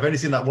with me. I've only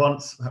seen that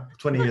once,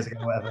 20 years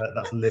ago, whatever.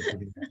 That's lived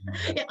with me.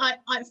 Yeah,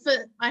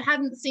 I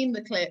hadn't seen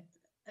the clip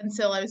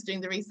until I was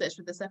doing the research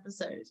for this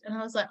episode, and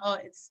I was like, oh,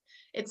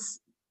 it's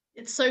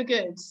so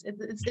good.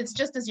 It's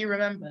just as you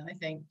remember, I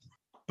think.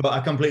 But I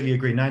completely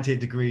agree.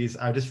 98 Degrees.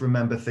 I just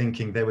remember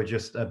thinking they were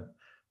just a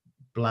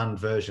bland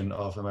version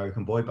of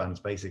American boy bands,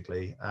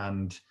 basically,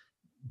 and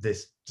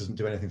this doesn't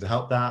do anything to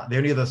help that. The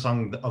only other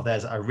song of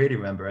theirs that I really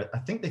remember, I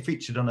think they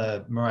featured on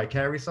a Mariah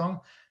Carey song.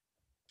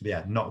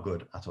 Yeah, not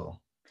good at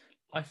all.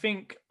 I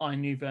think I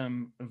knew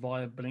them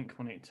via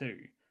Blink-182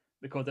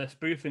 because they're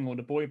spoofing all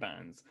the boy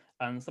bands,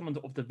 and some of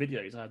the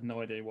videos I had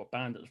no idea what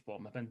band it was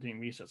from. I've been doing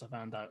research, I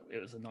found out it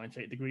was a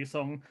 98 Degrees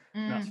song.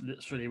 And that's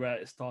literally where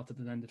it started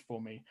and ended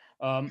for me.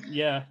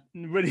 Yeah,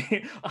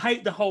 really, I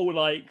hate the whole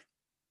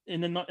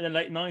in the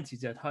late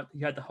 90s.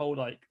 You had the whole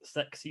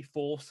sexy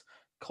force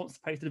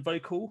constipated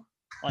vocal,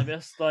 I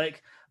guess,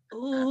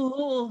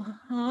 oh,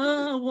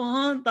 I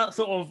want that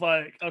sort of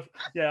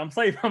yeah. I'm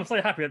so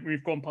happy that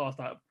we've gone past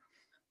that.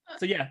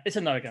 So yeah, it's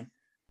a no again.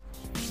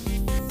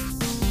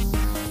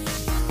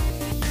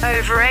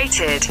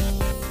 Overrated.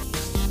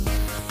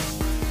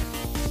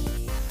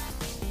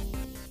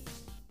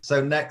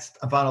 So next,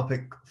 a final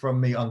pick from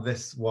me on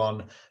this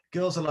one.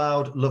 Girls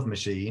Aloud, Love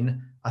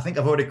Machine. I think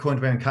I've already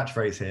coined my own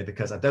catchphrase here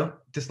because I don't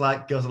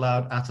dislike Girls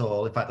Aloud at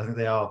all. In fact, I think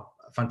they are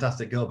a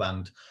fantastic girl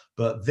band.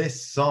 But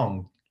this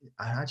song,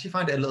 I actually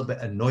find it a little bit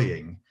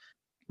annoying.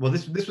 Well,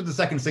 this was the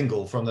second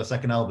single from their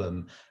second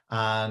album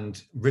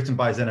and written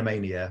by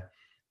Xenomania,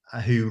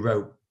 who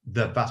wrote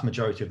the vast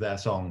majority of their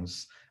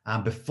songs.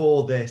 And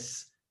before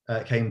this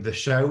came The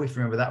Show, if you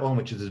remember that one,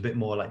 which is a bit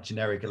more like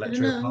generic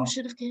electro pop.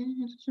 Should have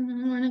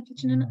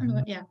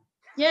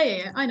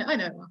yeah. I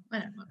know.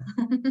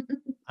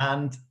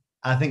 And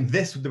I think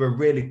they were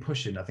really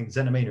pushing. I think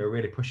Xenomania were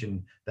really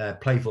pushing their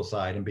playful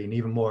side and being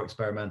even more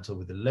experimental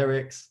with the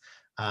lyrics.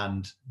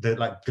 And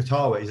the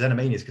guitar work,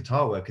 Xenomania's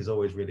guitar work is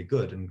always really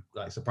good and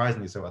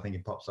surprisingly so, I think,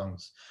 in pop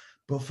songs.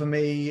 But for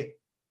me,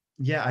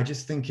 yeah, I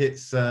just think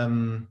it's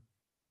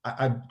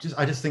I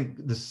just think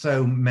there's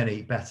so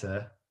many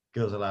better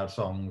Girls Aloud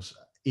songs.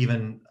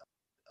 Even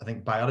I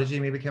think Biology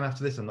maybe came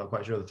after this. I'm not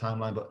quite sure of the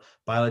timeline, but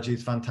Biology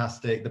is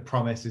fantastic. The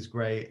Promise is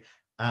great.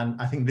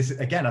 And I think this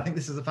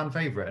is a fan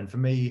favorite. And for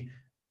me,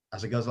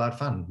 as a Girls Aloud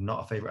fan,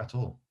 not a favorite at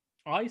all.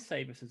 I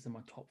say this is in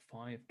my top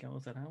 5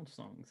 Girls Aloud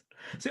songs.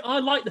 See, I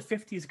like the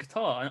 50s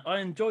guitar. I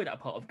enjoy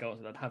that part of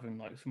Girls Aloud,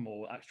 having some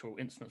more actual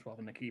instruments rather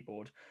than the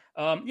keyboard.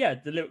 Yeah,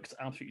 the lyrics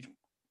are absolutely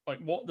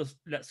what does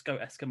 "Let's Go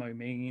Eskimo"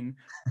 mean?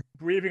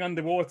 Breathing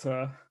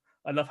underwater.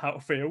 I love how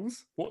it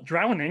feels. What,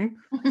 drowning?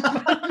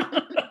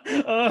 But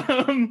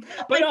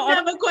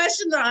never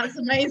question that. It's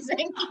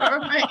amazing. All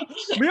right.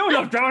 We all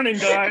love drowning,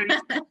 guys.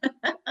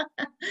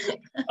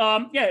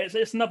 Yeah,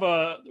 it's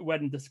another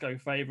wedding disco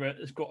favorite.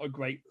 It's got a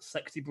great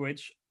sexy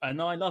bridge,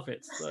 and I love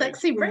it. So.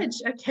 Sexy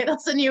bridge. Okay,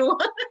 that's a new one.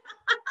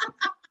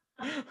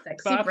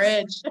 Sexy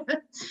bridge.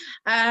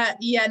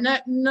 Yeah,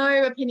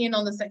 no opinion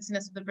on the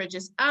sexiness of the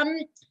bridges.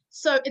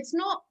 So it's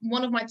not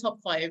one of my top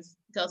 5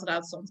 Girls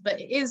Aloud songs,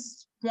 but it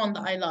is one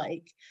that I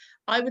like.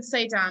 I would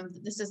say, Dan,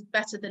 that this is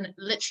better than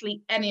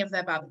literally any of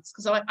their ballads,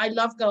 because I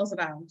love Girls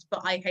Aloud, but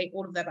I hate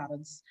all of their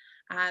ballads.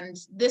 And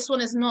this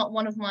one is not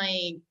one of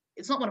my.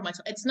 It's not one of my.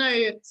 It's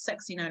no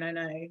sexy no.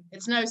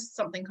 It's no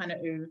something kind of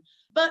ooh.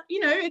 But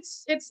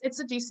it's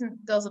a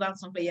decent Girls Aloud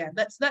song. But yeah,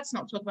 let's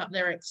not talk about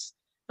lyrics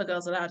for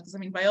Girls Aloud, because I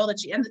mean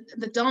Biology and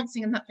the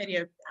dancing in that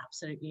video,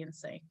 absolutely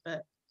insane.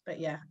 But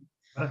yeah.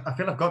 I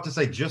feel I've got to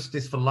say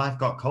Justice for Life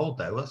Got Cold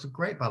though. That's a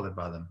great ballad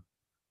by them.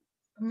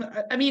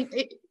 I mean,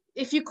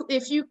 if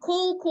you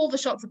call the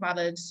shots a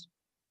ballad,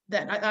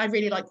 then I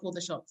really like Call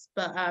the Shots,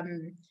 but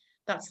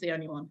that's the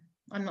only one.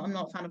 I'm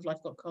not a fan of Life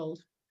Got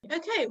Cold.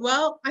 Okay,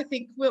 well, I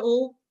think we're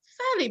all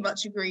fairly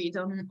much agreed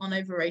on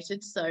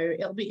overrated, so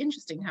it'll be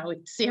interesting how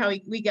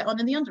we get on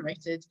in the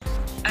underrated.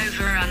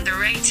 Over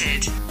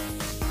underrated.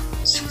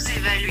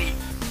 Sous-évalué.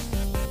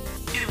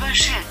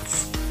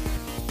 Überschätzt.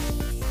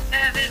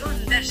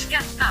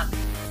 Överunderskattad.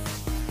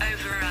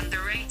 Over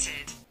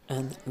underrated.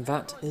 And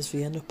that is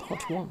the end of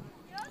part 1.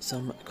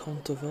 Some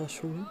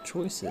controversial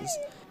choices.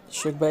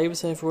 Sugar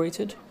Babes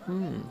overrated?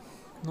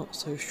 Not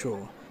so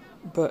sure.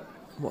 But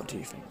what do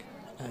you think?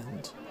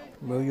 And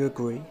will you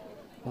agree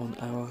on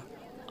our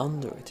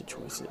underrated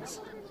choices?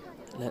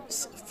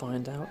 Let's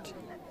find out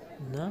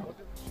now.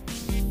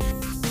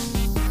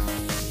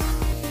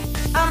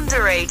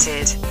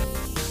 Underrated.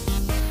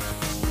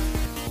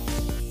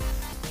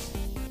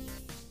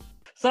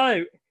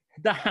 So,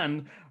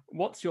 Dan,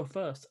 what's your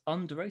first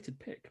underrated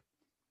pick?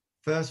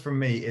 First from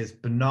me is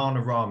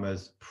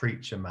Bananarama's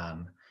Preacher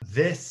Man.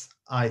 This,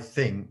 I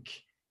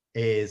think,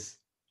 is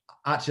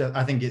actually,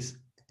 I think it's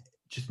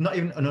just not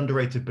even an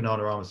underrated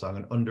Bananarama song,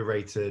 an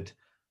underrated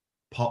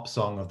pop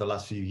song of the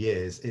last few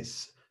years.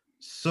 It's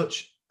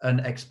such an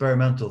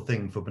experimental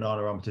thing for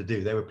Bananarama to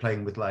do. They were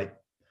playing with like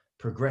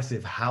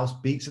progressive house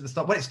beats at the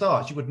start. When it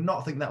starts, you would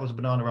not think that was a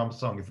Bananarama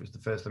song if it was the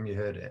first time you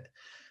heard it.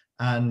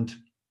 And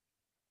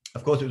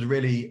of course, it was a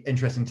really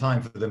interesting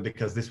time for them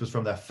because this was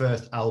from their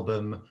first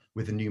album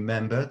with a new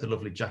member, the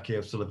lovely Jackie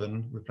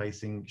O'Sullivan,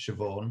 replacing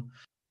Siobhan.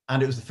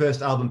 And it was the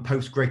first album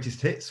post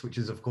Greatest Hits, which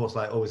is, of course,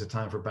 like always a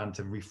time for a band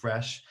to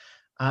refresh.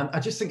 And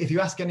I just think if you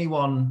ask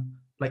anyone,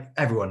 like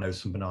everyone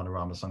knows some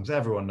Bananarama songs.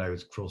 Everyone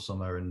knows Cruel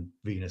Summer and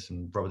Venus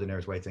and Robert De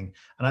Niro's Waiting.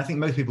 And I think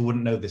most people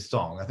wouldn't know this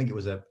song. I think it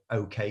was a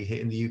okay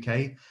hit in the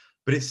UK.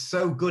 But it's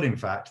so good, in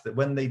fact, that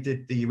when they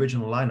did the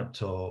original lineup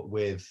tour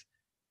with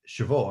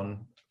Siobhan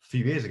a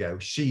few years ago,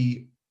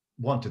 she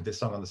wanted this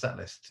song on the set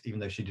list, even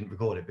though she didn't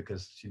record it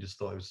because she just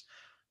thought it was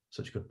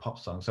such a good pop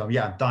song. So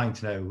yeah, I'm dying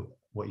to know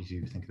what you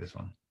do think of this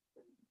one.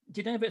 Do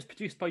you know if it's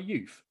produced by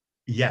Youth?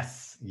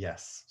 Yes.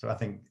 So I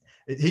think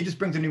he just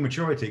brings a new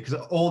maturity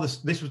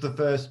because this was the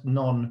first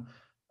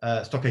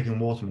Stock Aitken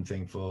Waterman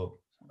thing for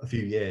a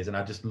few years, and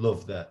I just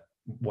love that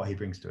what he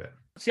brings to it.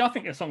 See, I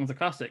think this song's a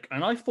classic,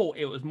 and I thought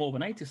it was more of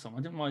an 80s song.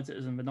 I didn't realize it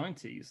was in the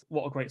 90s.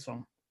 What a great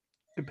song.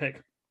 Good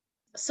pick.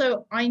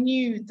 So I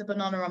knew the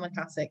Bananarama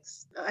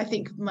classics. I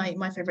think my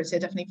favorites here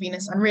are definitely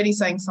Venus and Really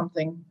Saying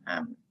Something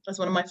as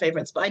one of my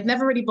favorites, but I'd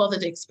never really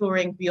bothered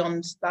exploring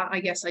beyond that. I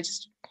guess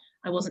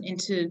I wasn't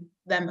into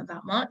them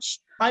that much.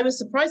 I was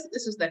surprised that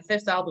this was their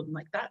 5th album.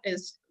 Like, that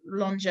is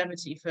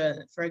longevity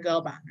for a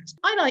girl band.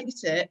 I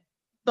liked it,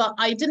 but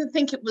I didn't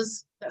think it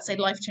was, let's say,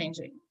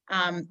 life-changing.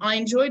 I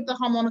enjoyed the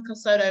harmonica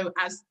solo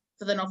as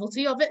for the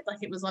novelty of it, like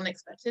it was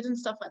unexpected and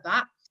stuff like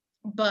that.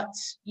 But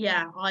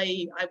yeah,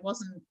 I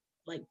wasn't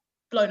like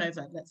blown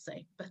over, let's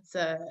say.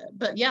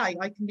 But yeah,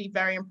 I can be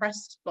very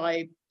impressed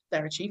by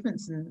their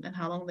achievements and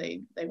how long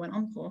they went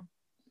on for.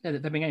 Yeah,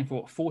 they've been going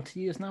for 40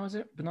 years now, is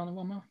it?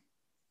 Bananarama?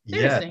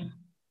 Seriously? Yeah,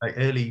 like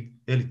early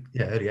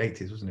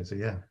 80s, wasn't it? So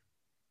yeah.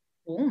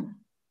 Ooh,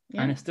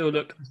 yeah. And it still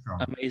looked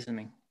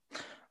amazing.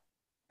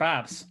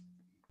 Babs.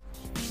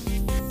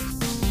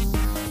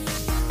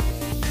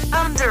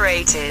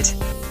 Underrated.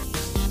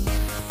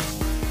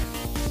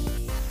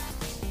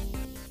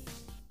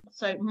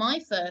 So my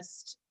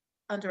first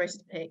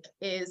underrated pick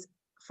is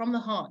From the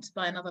Heart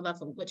by Another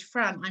Level, which,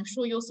 Fran, I'm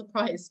sure you're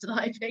surprised that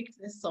I picked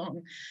this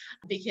song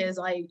because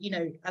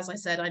as I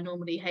said, I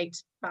normally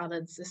hate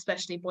ballads,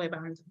 especially boy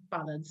band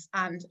ballads.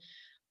 And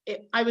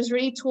I was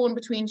really torn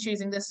between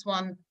choosing this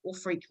one or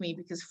Freak Me,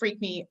 because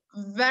Freak Me,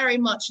 very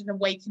much an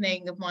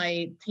awakening of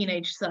my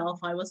teenage self.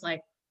 I was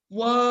like,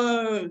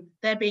 whoa,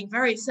 they're being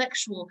very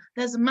sexual.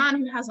 There's a man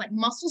who has like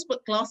muscles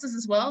but glasses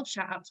as well.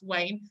 Shout out to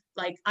Wayne.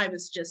 Like, I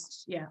was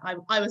just, yeah,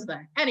 I was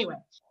there. Anyway,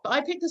 but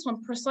I picked this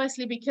one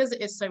precisely because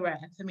it is so rare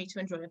for me to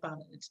enjoy a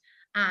ballad.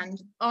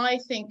 And I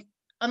think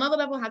Another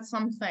Level had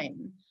some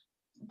fame,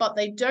 but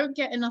they don't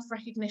get enough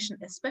recognition,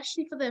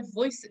 especially for their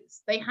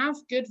voices. They have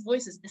good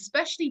voices,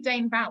 especially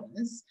Dane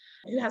Bowers,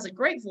 who has a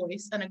great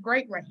voice and a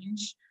great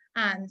range.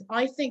 And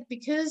I think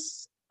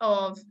because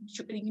of,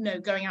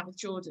 Going Out with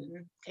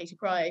Jordan, Katie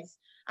Price,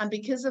 and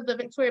because of the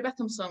Victoria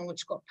Beckham song,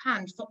 which got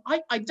panned,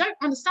 I don't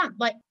understand,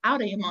 like,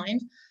 Out of Your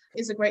Mind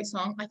is a great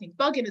song. I think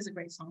Buggin' is a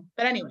great song.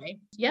 But anyway,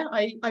 yeah,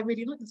 I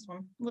really like this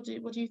one. What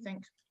do you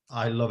think?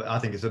 I love it. I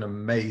think it's an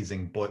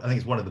amazing I think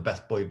it's one of the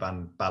best boy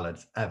band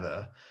ballads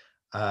ever.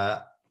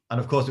 And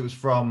of course, it was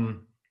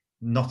from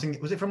Notting.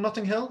 Was it from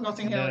Notting Hill?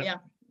 Notting Hill, yeah.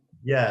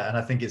 Yeah, and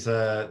I think that's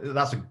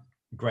a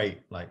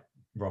great like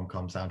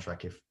rom-com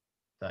soundtrack, if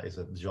that is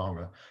a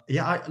genre.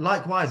 Yeah,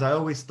 likewise, I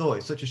always thought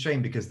it's such a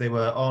shame because they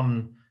were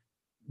on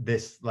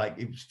this, like,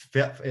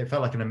 it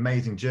felt like an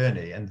amazing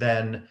journey, and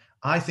then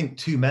I think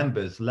 2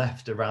 members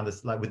left around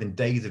this, like within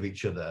days of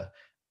each other,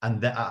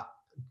 and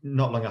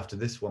not long after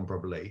this one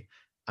probably.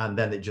 And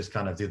then it just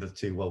kind of the other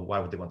 2, well, why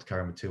would they want to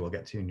carry on with 2 or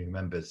get 2 new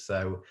members?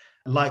 So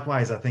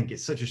likewise, I think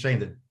it's such a shame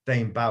that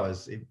Dane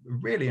Bowers, a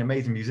really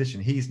amazing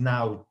musician, he's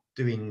now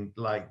doing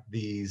like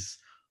these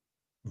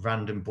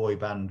random boy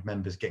band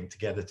members getting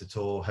together to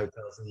tour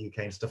hotels in the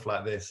UK and stuff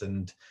like this.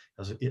 And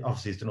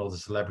obviously he's done all the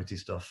celebrity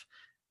stuff.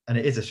 And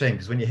it is a shame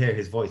because when you hear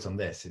his voice on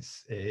this,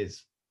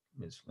 it's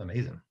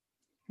amazing.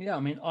 Yeah, I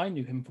mean, I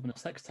knew him from the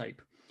sex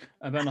tape,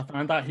 and then I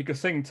found out he could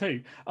sing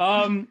too.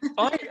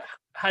 I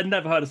had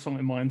never heard a song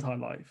in my entire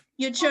life.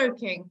 You're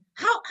joking.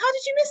 How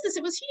did you miss this?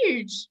 It was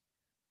huge.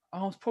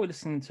 I was probably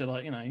listening to,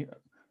 like,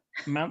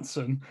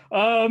 Manson.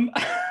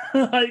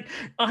 Like,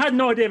 I had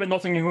no idea that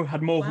Notting Hill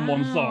had more than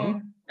one song.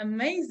 Wow,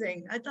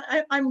 amazing.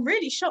 I'm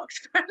really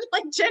shocked,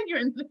 like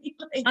genuinely.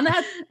 Like... And they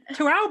had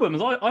 2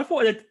 albums. I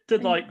thought they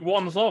did like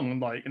one song,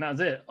 like, and that's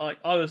it. Like,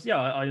 I was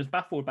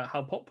baffled about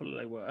how popular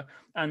they were.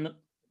 And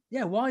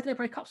yeah, why did they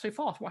break up so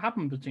fast? What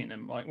happened between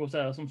them? Like, was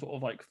there some sort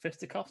of like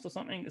fisticuffs or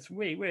something? It's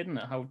really weird, isn't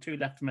it? How 2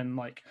 left men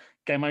like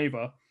game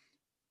over.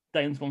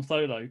 Dane's gone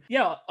solo.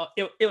 Yeah,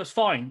 it was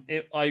fine.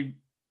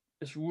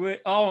 It's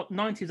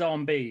 90s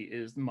R&B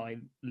is my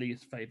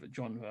least favorite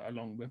genre,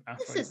 along with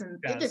Afro.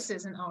 This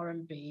isn't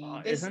R&B.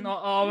 Isn't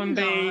not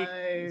R&B.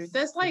 No,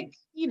 there's like,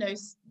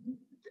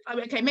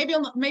 okay, maybe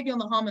on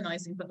the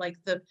harmonizing, but like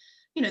there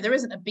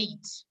isn't a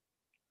beat,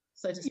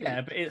 so to speak.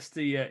 Yeah, but it's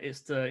the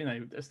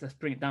let's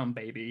bring it down,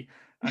 baby,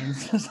 and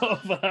sort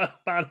of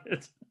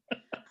ballad.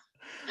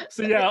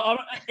 So yeah,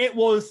 it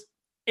was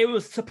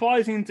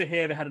surprising to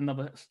hear they had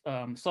another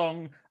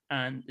song,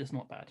 and it's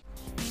not bad.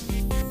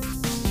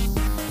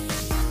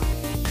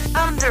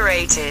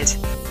 Underrated.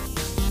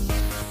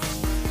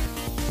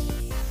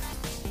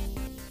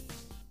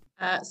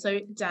 So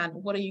Dan,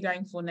 what are you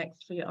going for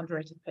next for your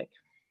underrated pick?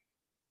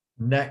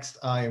 Next,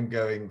 I am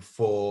going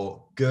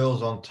for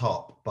Girls on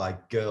Top by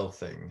Girl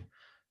Thing.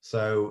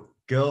 So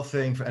Girl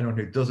Thing, for anyone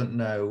who doesn't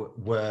know,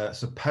 were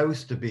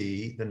supposed to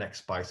be the next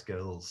Spice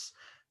Girls.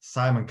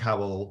 Simon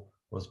Cowell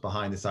was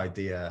behind this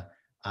idea,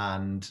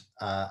 and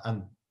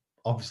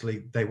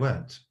obviously they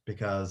weren't,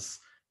 because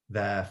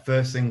their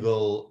first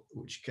single,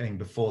 which came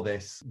before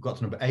this, got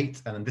to number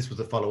 8, and then this was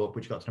a follow-up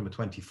which got to number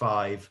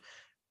 25,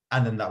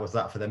 and then that was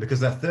that for them, because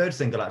their third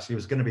single actually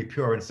was going to be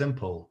Pure and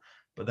Simple,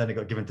 but then it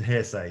got given to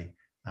Hearsay,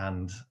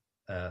 and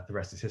the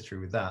rest is history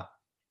with that.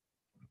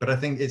 But I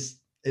think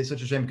it's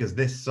such a shame, because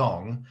this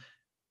song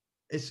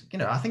is,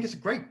 I think it's a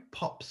great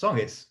pop song.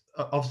 It's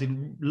obviously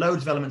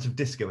loads of elements of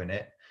disco in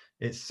it.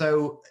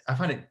 I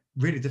find it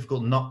really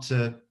difficult not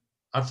to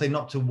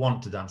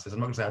want to dance this. I'm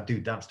not going to say I do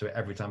dance to it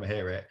every time I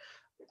hear it.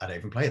 I don't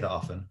even play that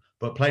often,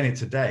 but playing it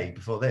today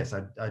before this,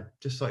 I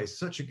just thought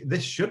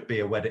this should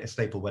be a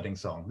staple wedding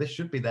song. This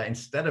should be there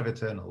instead of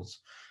Eternals.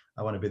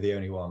 I Want to Be the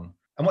Only One.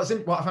 And what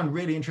I found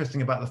really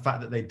interesting about the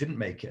fact that they didn't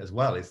make it as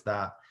well is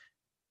that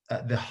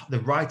the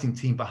writing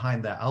team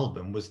behind their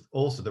album was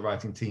also the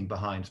writing team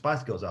behind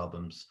Spice Girls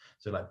albums.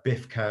 So like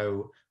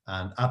Bifco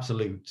and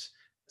Absolute.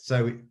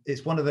 So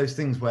it's one of those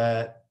things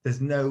where there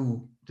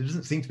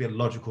doesn't seem to be a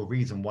logical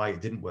reason why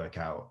it didn't work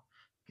out.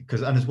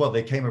 And as well,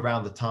 they came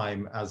around the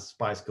time as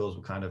Spice Girls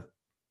were kind of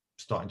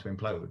starting to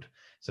implode.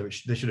 So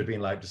they should have been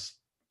like just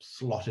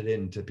slotted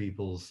into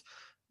people's,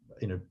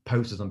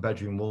 posters on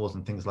bedroom walls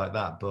and things like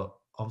that. But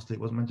obviously it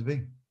wasn't meant to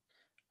be.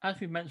 As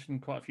we've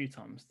mentioned quite a few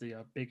times,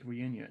 the big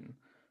reunion,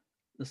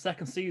 the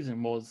second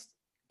season was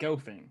Girl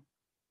Thing.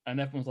 And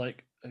everyone's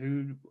like,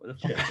 who the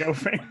fuck is Girl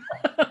Thing?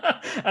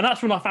 And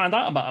that's when I found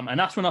out about them. And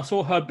that's when I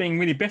saw her being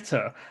really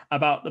bitter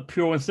about the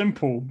Pure and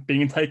Simple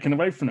being taken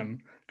away from them.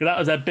 Because that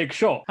was their big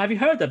shot. Have you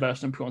heard their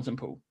version of Pure and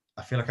Simple?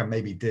 I feel like I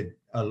maybe did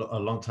a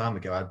long time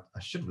ago. I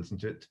should have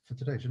listened to it for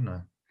today, shouldn't I?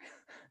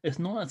 It's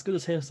not as good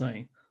as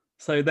Hearsay.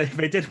 So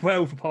they did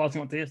well for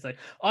passing on to Hearsay.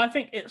 I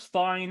think it's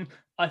fine.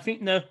 I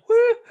think the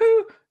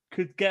woo-hoo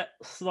could get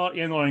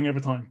slightly annoying over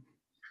time.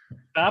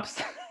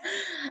 Babs?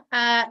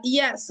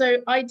 Yeah, so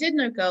I did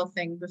know Girl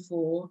Thing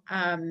before.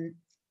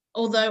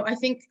 Although I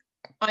think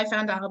I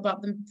found out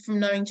about them from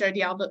knowing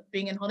Jodie Albert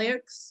being in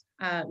Hollyoaks,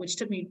 which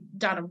took me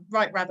down a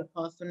right rabbit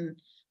path. And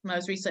when I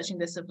was researching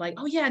this, of like,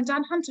 oh yeah, and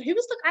Dan Hunter, who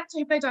was the actor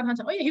who played Dan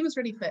Hunter? Oh yeah, he was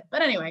really fit.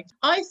 But anyway,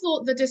 I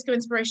thought the disco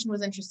inspiration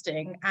was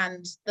interesting,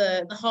 and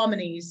the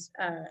harmonies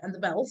and the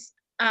bells.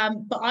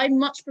 But I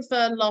much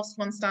prefer Last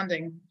One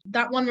Standing.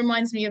 That one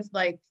reminds me of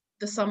like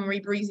the summery,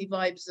 breezy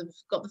vibes of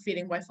Got the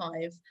Feeling by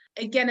Five.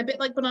 Again, a bit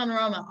like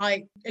Bananarama.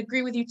 I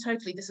agree with you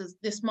totally.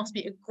 This must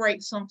be a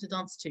great song to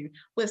dance to,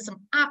 with some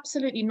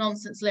absolutely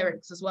nonsense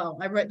lyrics as well.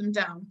 I wrote them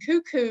down.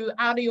 Cuckoo,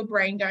 out of your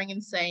brain, going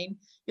insane.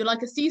 You're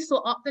like a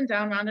seesaw, up and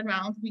down, round and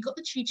round. We got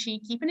the chi-chi,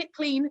 keeping it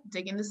clean,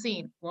 digging the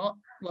scene.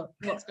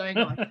 What's going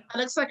on? It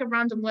looks like a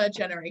random word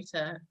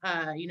generator,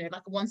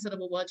 like a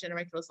one-syllable word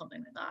generator or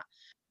something like that.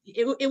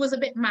 It was a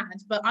bit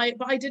mad, but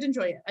I did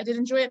enjoy it. I did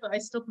enjoy it, but I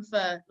still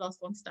prefer Last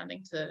One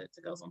Standing to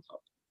Girls on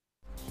Top.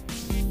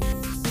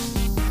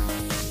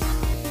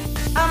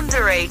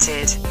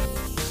 Underrated.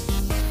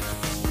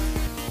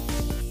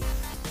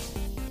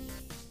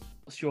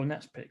 What's your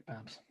next pick,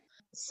 Babs?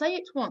 Say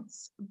It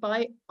Once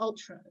by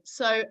Ultra.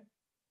 So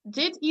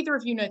did either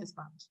of you know this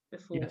band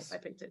before? Yes. I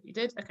picked it? You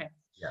did? Okay.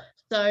 Yeah.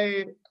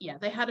 So yeah,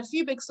 they had a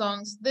few big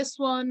songs. This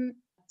one,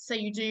 Say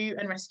You Do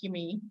and Rescue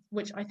Me,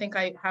 which I think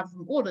I have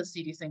from all the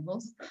CD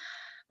singles.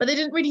 but they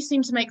didn't really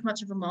seem to make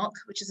much of a mark,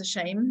 which is a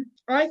shame.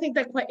 I think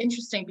they're quite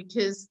interesting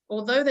because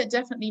although they're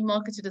definitely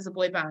marketed as a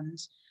boy band,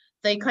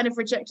 they kind of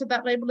rejected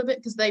that label a bit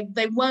because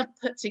they weren't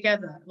put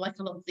together like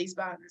a lot of these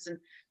bands. And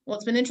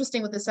what's been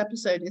interesting with this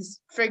episode is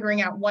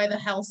figuring out why the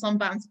hell some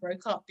bands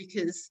broke up,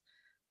 because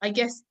I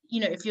guess, you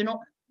know, if you're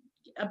not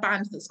a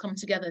band that's come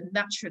together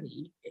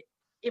naturally,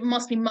 it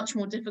must be much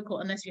more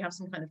difficult unless you have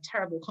some kind of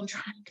terrible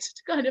contract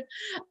to kind of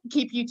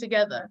keep you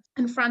together.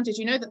 And Fran, did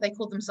you know that they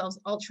called themselves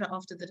Ultra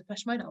after the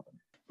Depeche Mode album?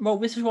 Well,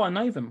 this is why I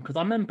know them, because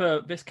I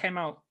remember this came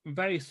out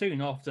very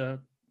soon after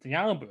the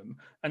album,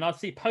 and I'd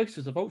see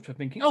posters of Ultra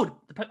thinking, oh,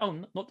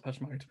 not Depeche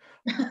Mode.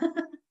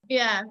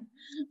 Yeah,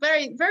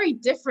 very, very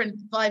different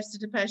vibes to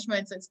Depeche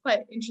Mode, so it's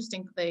quite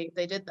interesting that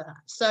they did that.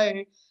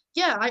 So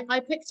yeah, I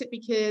picked it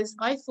because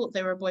I thought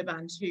they were a boy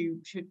band who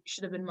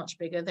should have been much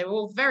bigger. They were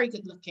all very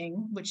good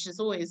looking, which is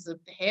always a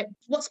hit.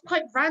 What's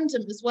quite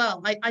random as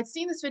well, I'd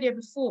seen this video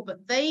before, but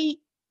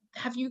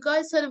have you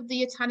guys heard of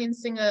the Italian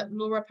singer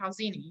Laura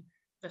Pausini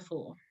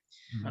before?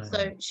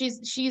 So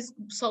she's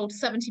sold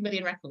 70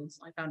 million records,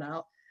 I found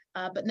out,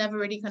 but never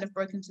really kind of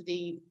broke into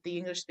the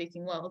English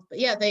speaking world. But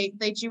yeah, they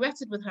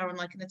duetted with her on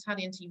like an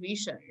Italian TV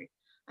show,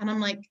 and I'm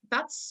like,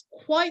 that's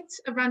quite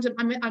a random.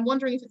 I'm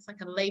wondering if it's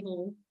like a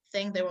label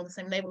thing, they were on the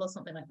same label or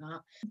something like that.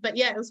 But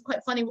yeah, it was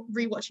quite funny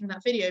rewatching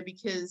that video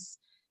because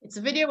it's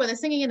a video where they're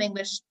singing in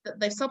English, that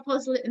they've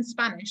subtitled it in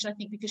Spanish, I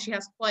think because she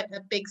has quite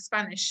a big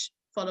Spanish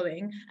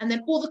following, and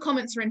then all the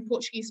comments are in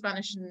Portuguese,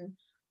 Spanish, and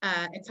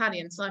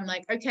Italian. So I'm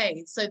like,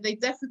 okay, so they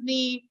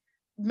definitely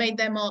made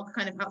their mark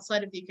kind of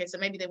outside of the UK. So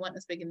maybe they weren't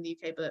as big in the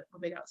UK, but were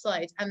big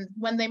outside. And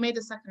when they made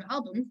a second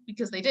album,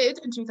 because they did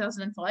in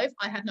 2005,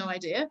 I had no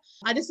idea.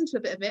 I listened to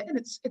a bit of it, and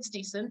it's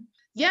decent.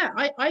 Yeah,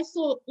 I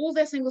thought all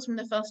their singles from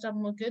their first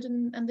album were good,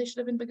 and they should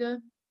have been bigger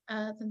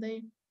than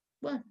they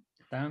were.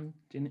 Dan,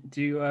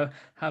 do you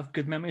have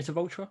good memories of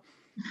Ultra?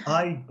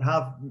 I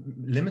have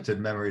limited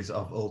memories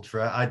of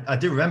Ultra. I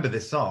do remember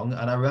this song,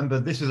 and I remember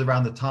this was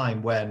around the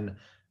time when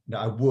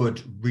I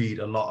would read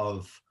a lot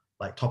of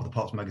like Top of the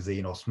Pops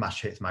magazine or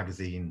Smash Hits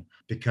magazine,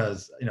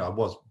 because I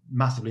was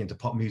massively into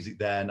pop music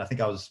then. I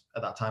think I was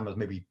at that time I was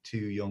maybe too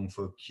young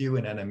for Q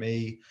and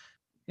NME.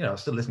 I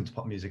was still listening to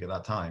pop music at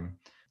that time.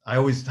 I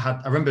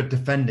remember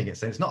defending it,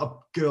 saying it's not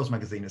a girls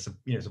magazine, it's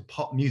a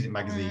pop music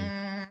magazine.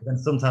 Then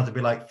sometimes it'd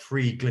be like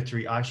free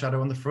glittery eyeshadow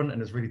on the front,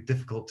 and it's really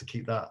difficult to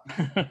keep that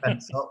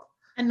fence up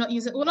and not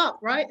use it all up,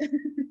 right?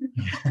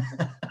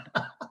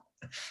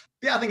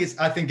 Yeah, I think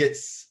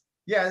it's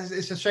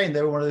a shame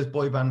they were one of those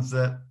boy bands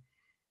that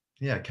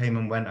came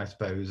and went, I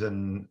suppose.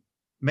 And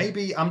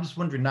maybe I'm just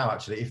wondering now,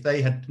 actually, if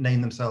they had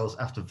named themselves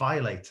after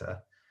Violator,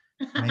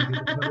 maybe it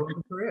would have a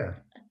longer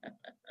career.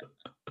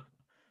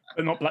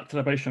 But not Black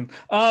Celebration.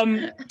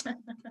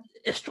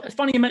 It's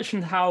funny you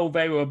mentioned how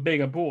they were big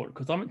abroad,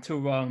 because I went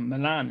to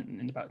Milan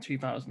in about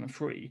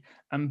 2003,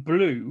 and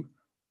Blue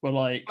were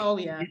like, oh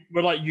yeah,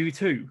 were like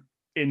U2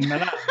 in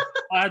Milan.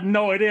 I had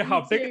no idea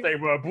how big they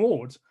were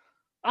abroad.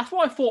 That's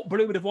why I thought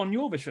Blue would have won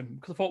Eurovision,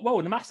 because I thought,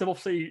 well, the massive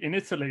obviously in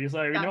Italy,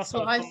 so that's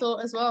what I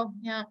thought as well.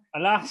 Yeah.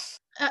 Alas.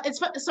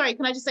 Sorry,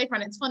 can I just say,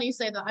 Fran? It's funny you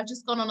say that. I've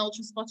just gone on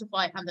Ultra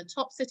Spotify, and the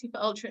top city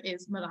for Ultra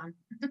is Milan.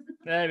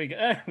 There we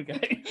go.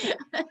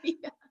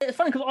 Yeah. It's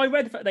funny because I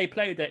read that they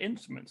played their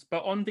instruments,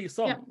 but on these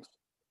songs,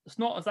 it's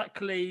not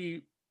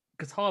exactly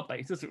guitar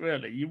based, is it?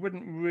 Really, you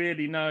wouldn't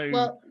really know.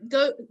 Well,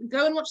 go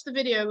and watch the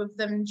video of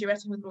them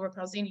duetting with Laura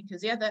Pausini,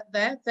 because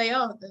they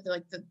are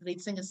like the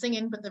lead singer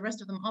singing, but the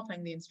rest of them are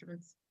playing the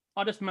instruments.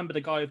 I just remember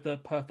the guy with the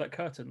perfect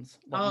curtains.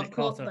 Like of Nick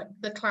course, Carter. like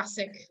the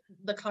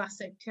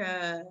classic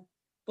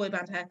boy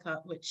band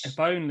haircut. Which, if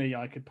only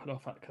I could pull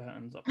off that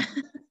curtains up.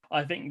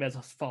 I think there's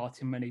far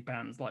too many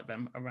bands like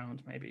them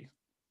around. Maybe.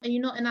 Are you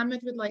not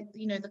enamored with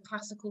the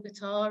classical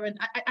guitar? And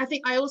I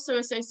think I also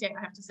associate,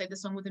 I have to say, the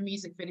song with a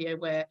music video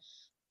where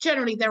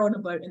generally they're on a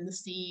boat in the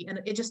sea, and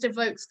it just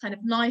evokes kind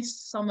of nice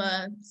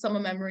summer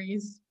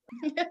memories.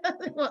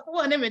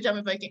 what an image I'm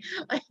evoking.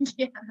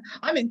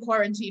 I'm in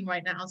quarantine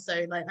right now, so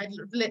I'd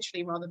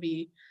literally rather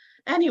be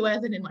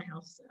anywhere than in my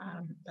house.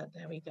 But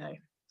there we go.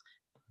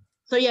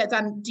 So yeah,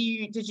 Dan,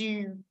 did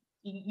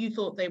you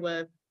thought they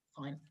were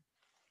fine?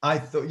 I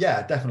thought,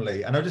 yeah,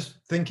 definitely. And I'm just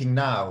thinking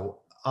now,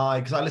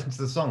 because I listened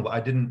to the song, but I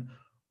didn't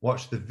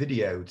watch the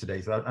video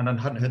today, and I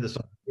hadn't heard the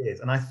song for years.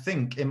 And I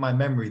think in my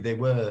memory they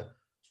were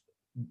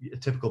a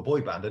typical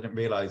boy band. I didn't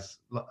realize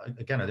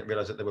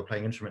that they were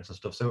playing instruments and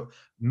stuff. So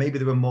maybe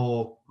they were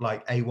more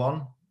like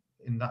A1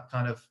 in that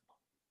kind of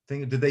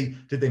thing. Did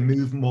they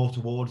move more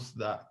towards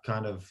that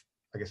kind of,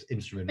 I guess,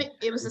 instrument?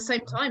 It was the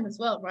same time as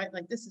well, right?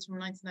 Like this is from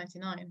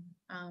 1999.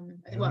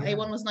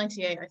 A1 was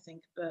 98, I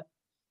think. But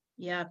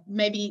yeah,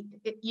 maybe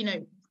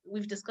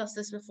we've discussed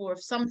this before.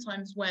 Of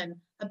sometimes when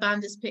a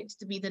band is picked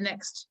to be the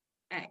next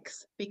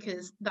X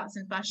because that's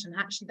in fashion,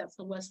 actually that's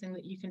the worst thing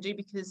that you can do,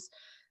 because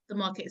the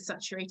market is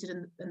saturated,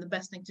 and the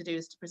best thing to do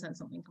is to present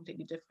something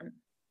completely different.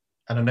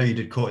 And I know you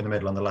did Caught in the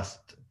Middle on the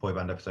last boy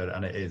band episode,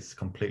 and it's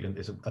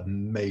an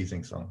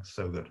amazing song,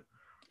 so good.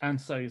 And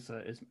so is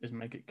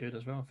Make It Good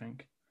as well, I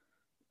think.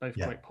 Both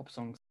great pop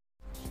songs.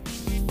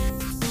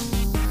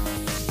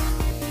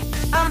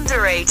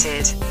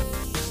 Underrated.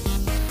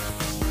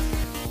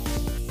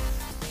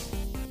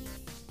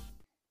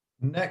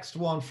 Next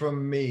one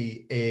from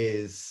me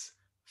is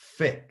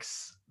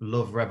Fix,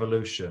 Love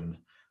Revolution.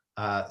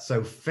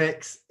 So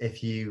Fix,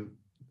 if you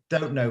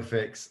don't know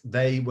Fix,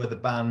 they were the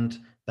band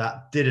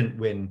that didn't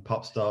win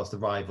Pop Stars The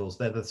Rivals.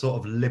 They're the sort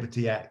of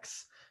Liberty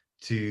X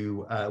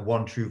to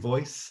One True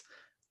Voice.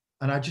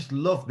 And I just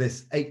love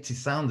this 80s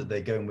sound that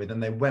they're going with,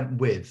 and they went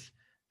with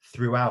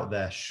throughout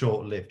their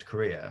short-lived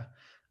career.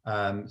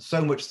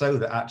 So much so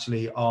that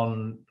actually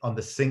on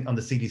the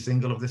CD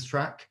single of this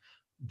track,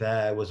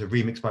 there was a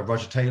remix by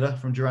Roger Taylor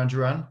from Duran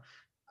Duran.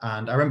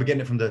 And I remember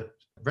getting it from the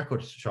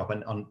record shop,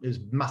 and it was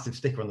a massive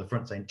sticker on the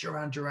front saying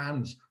Duran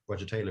Duran's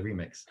Roger Taylor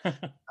remix.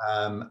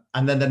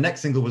 And then the next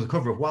single was a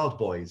cover of Wild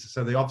Boys.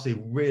 So they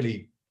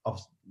obviously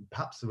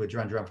perhaps they were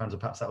Duran Duran fans, or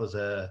perhaps that was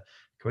a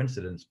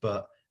coincidence,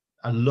 but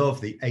I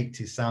love the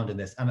 80s sound in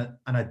this. And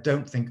I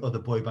don't think other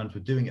boy bands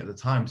were doing it at the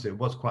time. So it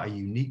was quite a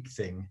unique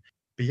thing.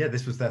 But yeah,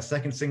 this was their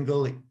second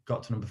single. It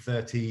got to number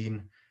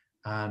 13,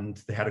 and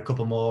they had a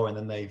couple more, and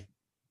then they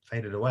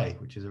faded away,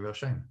 which is a real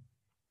shame.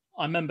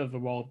 I remember the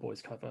Wild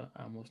Boys cover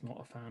and was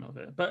not a fan of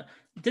it. But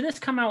did this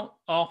come out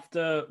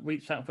after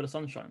Reach Out for the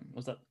Sunshine?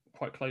 Was that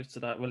quite close to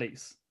that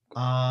release?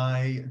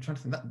 I'm trying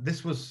to think.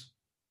 This was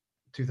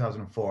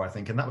 2004, I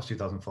think, and that was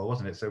 2004,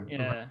 wasn't it? So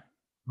yeah,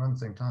 around the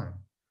same time.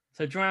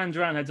 So Duran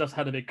Duran had just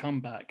had a big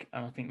comeback,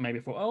 and I think maybe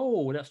thought,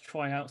 oh, let's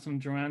try out some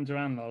Duran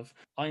Duran love.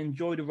 I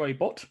enjoyed a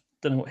robot.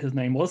 Don't know what his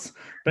name was,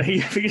 but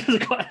he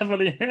featured quite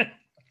heavily in it.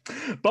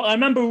 But I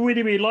remember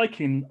really, really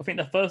liking, I think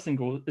their first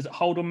single, is it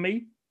Hold On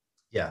Me?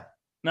 Yeah.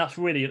 And that's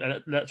really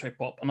electro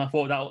pop, and I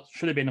thought that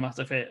should have been a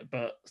massive hit,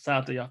 but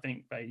sadly, I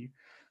think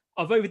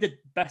although they did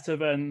better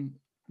than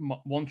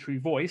One True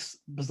Voice,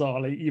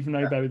 bizarrely, even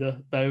though they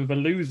were the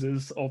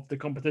losers of the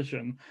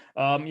competition.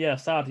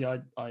 Sadly,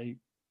 I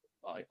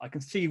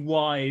can see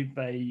why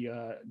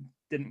they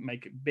didn't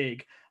make it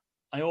big.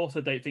 I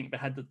also don't think they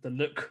had the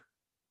look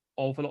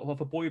of a lot of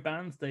other boy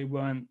bands. They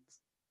weren't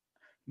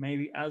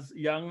maybe as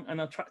young and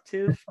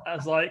attractive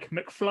as like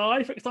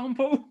McFly, for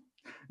example.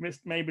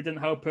 Maybe didn't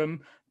help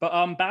him.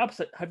 But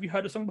Babs, have you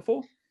heard the song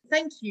before?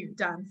 Thank you,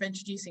 Dan, for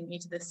introducing me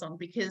to this song,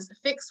 because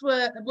Fix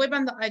were a boy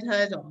band that I'd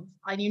heard of.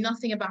 I knew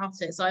nothing about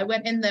it, so I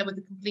went in there with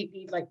a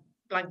completely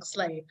blank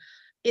slate.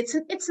 It's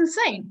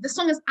insane. The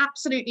song is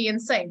absolutely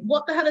insane.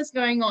 What the hell is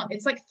going on?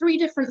 It's like 3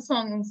 different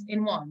songs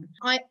in one.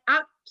 I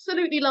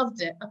absolutely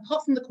loved it,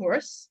 apart from the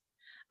chorus.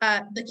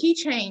 The key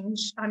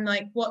change, I'm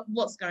like,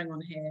 what's going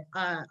on here?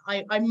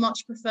 I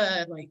much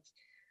prefer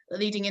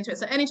leading into it.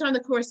 So anytime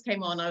the chorus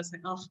came on, I was like,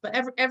 oh, but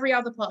every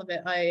other part of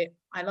it, I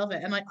love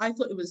it. And I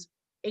thought it was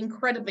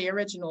incredibly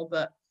original,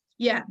 but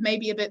yeah,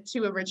 maybe a bit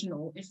too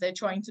original if they're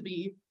trying to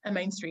be a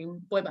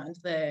mainstream boy band.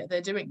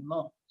 They're doing a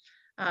lot.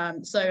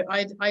 So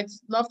I'd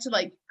love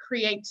to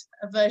create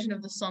a version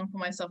of the song for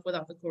myself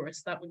without the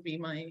chorus. That would be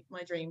my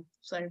dream.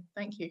 So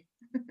thank you.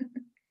 I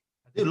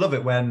do love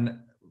it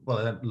when,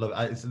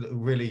 it's a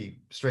really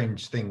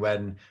strange thing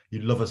when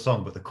you love a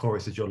song, but the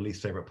chorus is your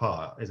least favorite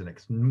part, isn't it?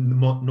 'Cause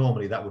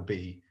normally that would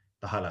be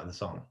the highlight of the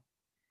song.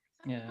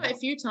 Yeah. Quite a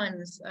few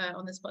times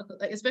on this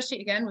podcast, especially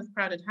again with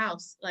Crowded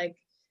House,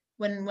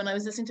 when I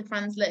was listening to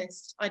Fran's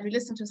List, I'd be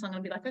listening to a song and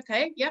I'd be like,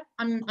 okay, yeah,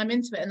 I'm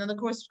into it. And then the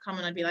chorus would come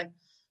and I'd be like,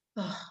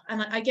 oh.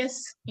 And I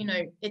guess,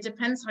 it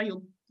depends how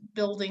you're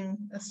building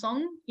a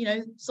song.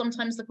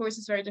 Sometimes the chorus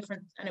is very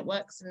different and it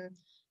works, and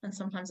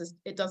sometimes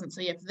it doesn't.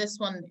 So yeah, for this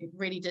one, it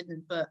really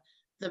didn't, but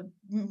the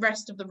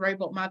rest of the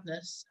robot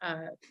madness,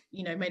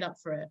 made up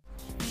for it.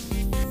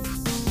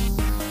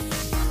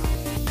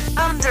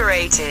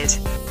 Underrated.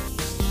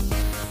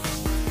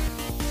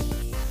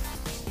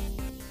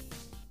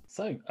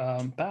 So,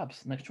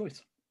 Babs, next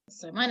choice.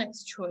 So my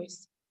next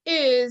choice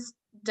is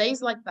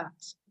Days Like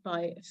That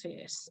by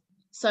Fierce.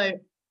 So,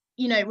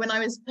 when I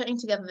was putting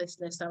together this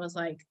list, I was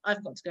like,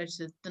 I've got to go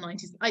to the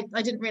 90s.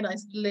 I didn't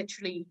realize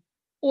literally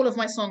all of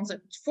my songs,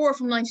 4 are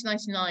from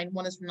 1999,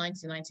 1 is from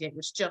 1998,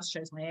 which just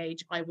shows my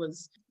age. I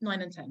was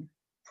 9 and 10,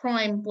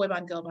 prime boy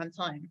band, girl band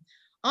time.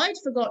 I'd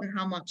forgotten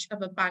how much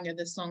of a banger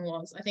this song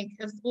was. I think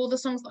of all the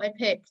songs that I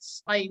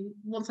picked,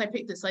 once I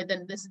picked this, I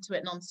then listened to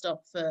it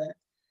nonstop for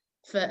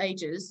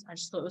ages. I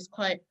just thought it was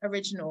quite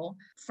original.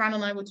 Fran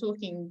and I were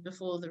talking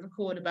before the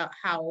record about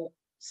how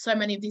so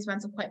many of these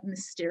bands are quite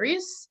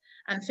mysterious,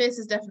 and Fierce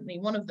is definitely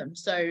one of them.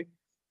 So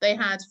they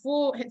had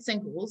 4 hit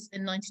singles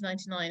in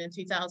 1999 and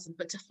 2000,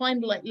 but to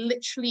find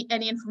literally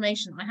any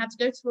information, I had to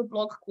go to a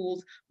blog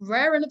called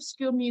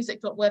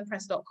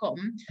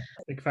rareandobscuremusic.wordpress.com.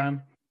 Big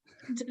fan.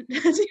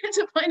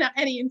 To find out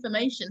any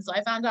information. So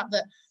I found out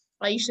that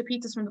Aisha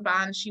Peters from the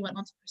band, she went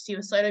on to pursue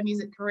a solo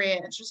music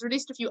career, and she's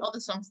released a few other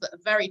songs that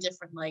are very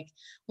different.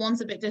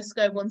 One's a bit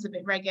disco, one's a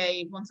bit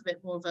reggae, one's a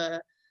bit more of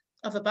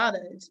a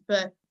ballad.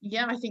 But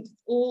yeah, I think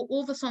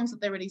all the songs that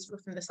they released were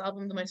from this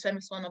album, the most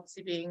famous one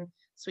obviously being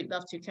Sweet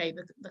Love 2K,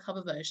 the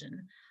cover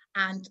version.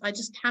 And I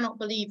just cannot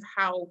believe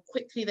how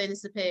quickly they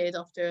disappeared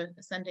after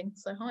ascending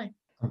so high.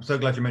 I'm so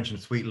glad you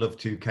mentioned Sweet Love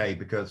 2K,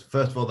 because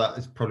first of all, that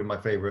is probably my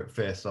favorite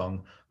Fierce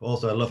song. But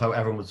also I love how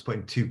everyone was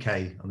putting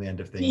 2K on the end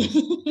of things.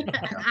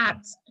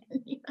 At.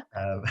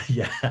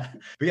 Yeah,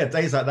 but yeah,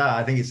 Days Like That,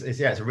 I think it's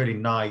it's a really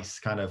nice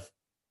kind of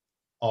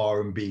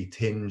R&B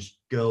tinged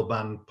girl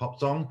band pop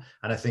song,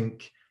 and I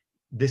think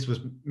this was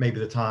maybe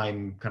the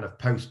time kind of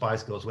post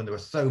Spice Girls when there were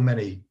so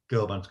many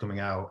girl bands coming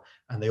out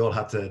and they all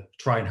had to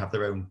try and have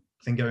their own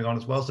thing going on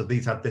as well. So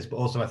these had this, but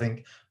also I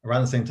think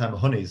around the same time the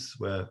Honeys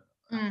were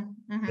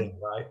thing,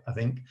 right? I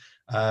think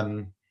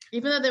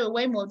even though they were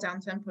way more down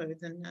tempo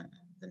than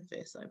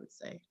Fierce, I would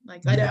say.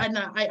 Like Yeah. I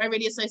know I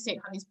really associate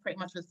Honeys pretty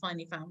much with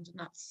Finally Found, and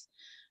that's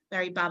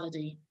very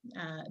ballady.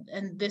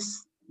 And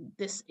this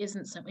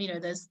isn't some, you know,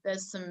 there's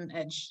some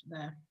edge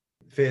there.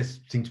 Fierce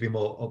seemed to be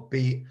more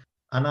upbeat,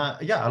 and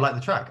yeah, I like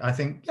the track. I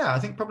think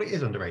probably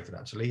is underrated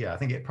actually. Yeah, I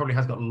think it probably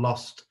has got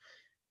lost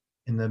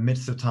in the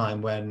midst of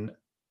time when,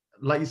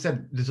 like you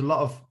said, there's a lot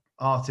of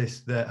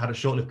artists that had a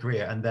short-lived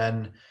career, and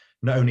then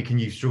not only can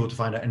you struggle to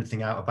find out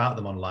anything out about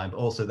them online, but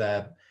also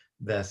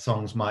their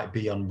songs might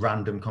be on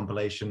random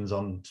compilations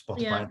on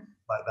Spotify and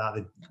like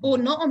that. Or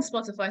not on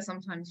Spotify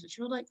sometimes, which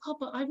you're like, oh,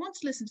 but I want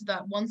to listen to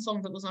that one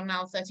song that was on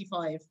Now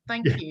 35.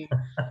 Thank you.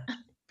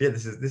 Yeah,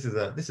 this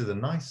is a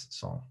nice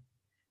song.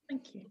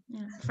 Thank you.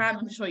 Yeah. Fran,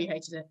 I'm sure you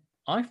hated it.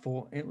 I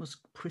thought it was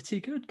pretty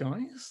good,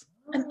 guys.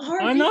 An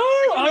R&B I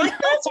know.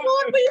 That's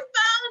what we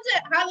found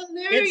it.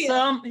 Hallelujah.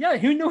 It's yeah.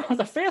 Who knew I was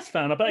a Fierce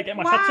fan? I better get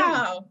my tattoo.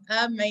 Wow,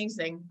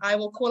 amazing. I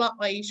will call up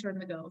Aisha and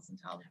the girls and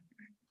tell them.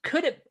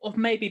 Could it have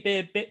maybe be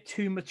a bit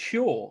too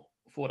mature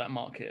for that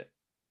market?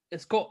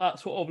 It's got that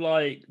sort of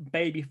like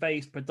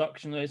baby-faced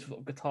production, those sort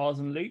of guitars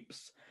and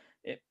loops.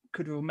 It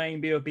could have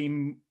maybe have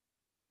been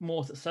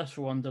more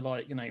successful under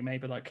like, you know,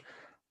 maybe like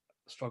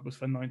struggles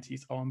for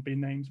 90s R&B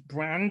names.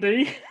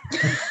 Brandy.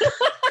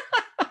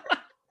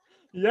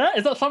 Yeah,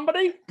 is that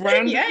somebody?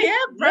 Brandy? Yeah.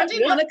 Brandy,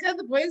 Yeah. Monica,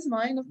 The Boy Is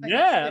Mine.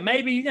 Yeah,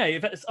 maybe, you know,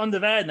 if it's under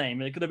their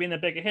name, it could have been a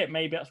bigger hit.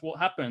 Maybe that's what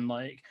happened.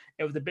 Like,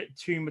 it was a bit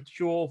too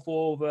mature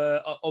for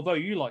the, although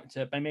you liked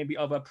it, but maybe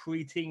other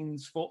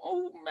preteens thought,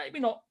 oh,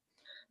 maybe not.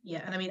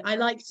 Yeah, and I mean, I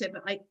liked it,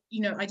 but I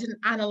didn't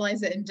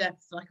analyze it in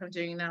depth like I'm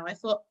doing now. I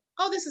thought,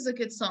 oh, this is a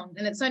good song.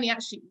 And it's only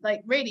actually,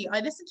 like, really,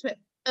 I listened to it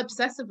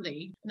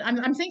obsessively.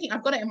 And I'm thinking,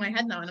 I've got it in my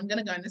head now, and I'm going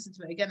to go and listen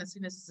to it again as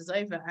soon as this is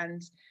over.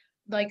 And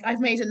like, I've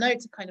made a note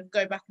to kind of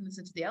go back and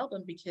listen to the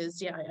album because,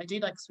 yeah, I do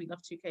like Sweet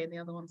Love 2K and the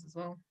other ones as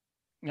well.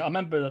 Yeah, I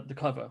remember the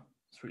cover,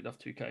 Sweet Love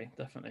 2K,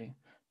 definitely.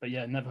 But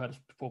yeah, never heard it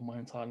before my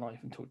entire life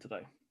until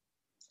today.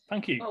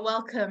 Thank you. Oh,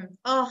 welcome.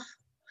 Oh,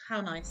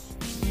 how nice.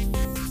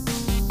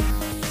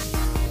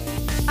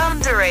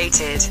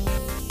 Underrated.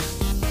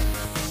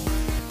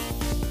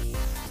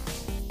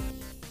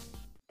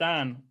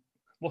 Dan,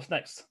 what's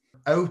next?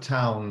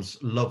 O-Town's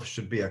Love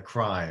Should Be a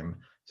Crime.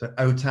 So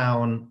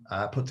O-Town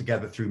put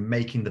together through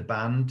Making the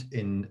Band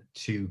in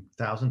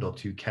 2000 or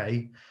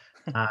 2K.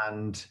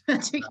 And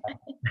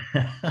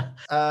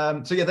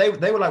so yeah,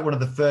 they were like one of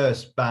the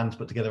first bands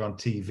put together on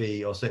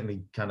TV, or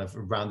certainly kind of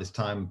around this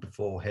time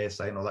before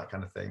Hearsay and all that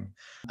kind of thing.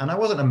 And I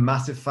wasn't a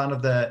massive fan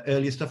of their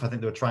earlier stuff. I think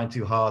they were trying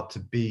too hard to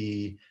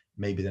be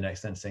maybe the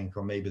next NSYNC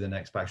or maybe the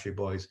next Backstreet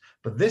Boys.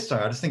 But this song,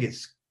 I just think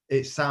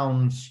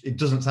it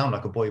doesn't sound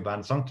like a boy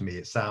band song to me.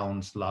 It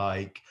sounds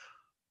like,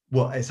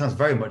 well, it sounds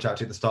very much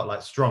actually at the start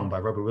like Strong by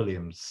Robbie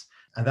Williams.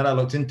 And then I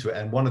looked into it,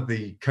 and one of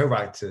the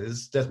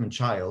co-writers, Desmond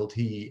Child,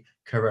 he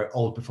co-wrote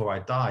Old Before I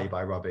Die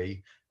by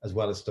Robbie, as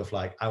well as stuff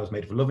like I Was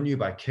Made for Loving You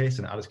by Kiss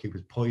and Alice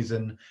Cooper's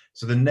Poison.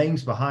 So the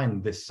names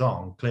behind this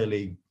song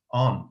clearly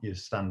aren't your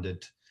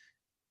standard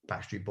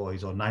Backstreet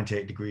Boys or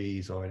 98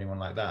 Degrees or anyone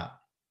like that.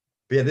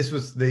 But yeah, this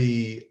was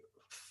the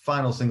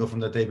final single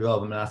from their debut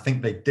album, and I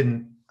think they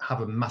didn't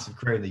have a massive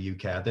career in the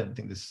UK. I don't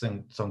think this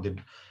song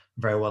did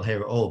very well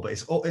here at all, but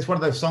it's one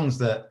of those songs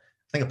that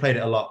I think I played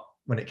it a lot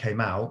when it came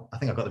out. I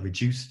think I got the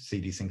reduced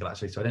CD single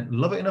actually, so I didn't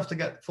love it enough to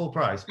get full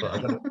price, but I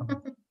got it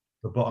on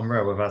the bottom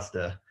row of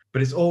Asda.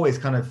 But it's always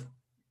kind of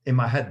in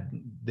my head,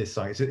 this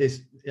song. It's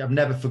I've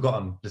never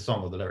forgotten the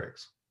song or the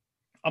lyrics.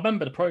 I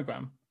remember the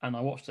program, and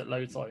I watched it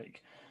loads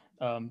like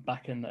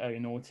back in the early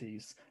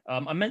noughties.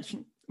 I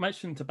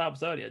mentioned to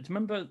Babs earlier. Do you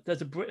remember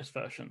there's a British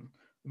version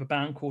of a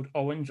band called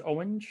Orange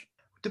Orange?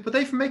 Were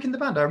they from Making the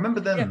Band? I remember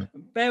them.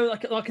 Yeah, they were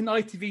like an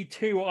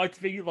ITV2 or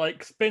ITV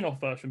like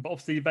spin-off version, but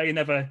obviously they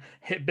never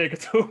hit big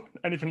at all.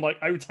 Anything like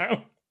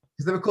O-Town.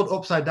 Because they were called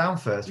Upside Down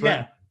first, right?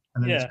 Yeah.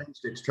 And then they changed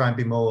it to try and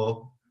be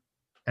more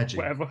edgy.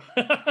 Whatever.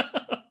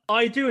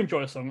 I do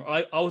enjoy a song.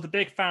 I was a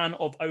big fan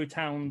of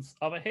O-Town's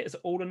other hits,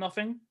 All or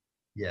Nothing.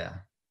 Yeah,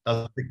 that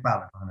was a big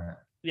ballad, wasn't it?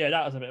 Yeah,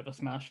 that was a bit of a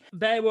smash.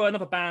 There were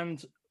another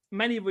band.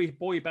 Many of these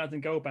boy bands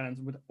and girl bands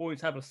would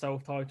always have a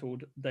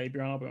self-titled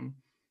debut album.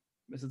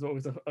 This is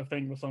always a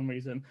thing for some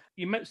reason.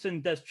 You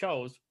mentioned Des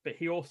Charles, but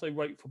he also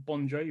wrote for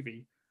Bon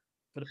Jovi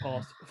for the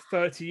past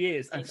 30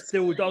 years and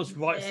still does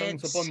write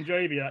songs for Bon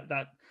Jovi,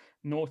 that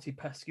naughty,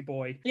 pesky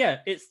boy.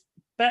 Yeah, it's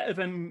better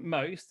than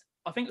most.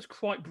 I think it's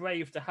quite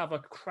brave to have a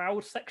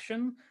crowd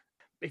section.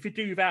 If you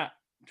do that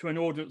to an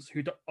audience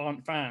who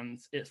aren't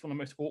fans, it's one of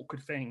the most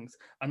awkward things.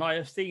 And I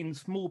have seen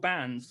small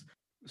bands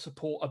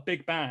support a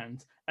big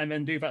band and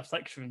then do that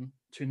section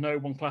to no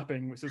one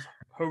clapping, which is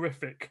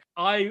horrific.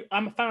 I'm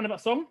a fan of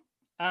that song.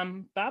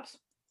 Babs?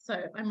 So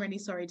I'm really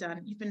sorry,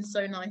 Dan. You've been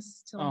so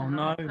nice till Oh,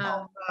 now.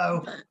 no.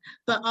 Oh,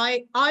 But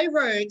I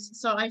wrote,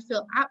 so I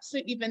feel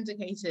absolutely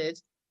vindicated.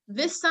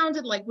 This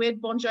sounded like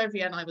weird Bon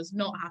Jovi, and I was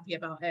not happy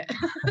about it.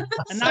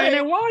 And now you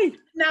know why.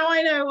 Now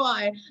I know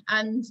why.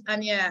 And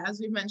yeah,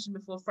 as we've mentioned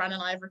before, Fran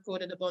and I have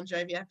recorded a Bon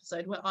Jovi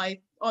episode where I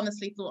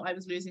honestly thought I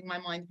was losing my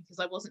mind because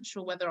I wasn't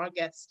sure whether our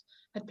guest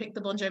had picked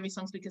the Bon Jovi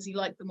songs because he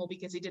liked them or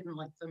because he didn't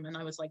like them. And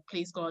I was like,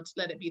 please God,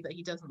 let it be that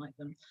he doesn't like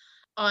them.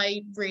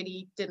 I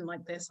really didn't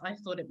like this. I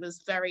thought it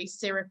was very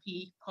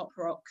syrupy pop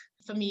rock.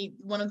 For me,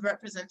 one of the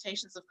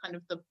representations of kind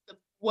of the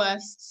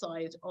worst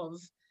side of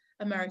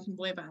American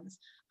boy bands.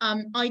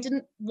 I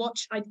didn't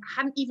watch, I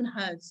hadn't even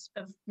heard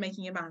of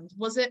Making a Band.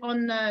 Was it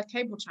on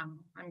cable channel,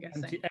 I'm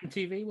guessing?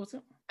 MTV, was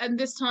it? And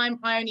this time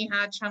I only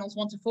had channels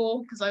 1 to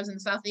 4 because I was in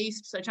the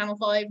southeast, so channel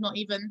 5, not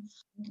even.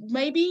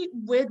 Maybe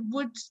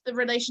would the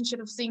relationship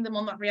of seeing them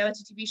on that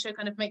reality TV show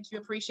kind of make you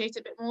appreciate it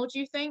a bit more, do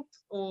you think?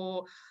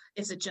 Or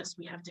is it just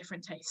we have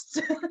different tastes?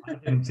 I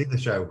didn't see the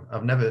show.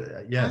 I've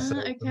never, so for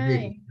me,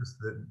 okay. just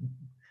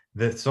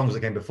the songs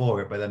that came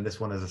before it, but then this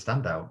one is a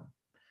standout.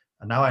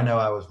 And now I know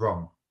I was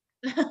wrong.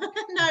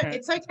 No,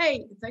 it's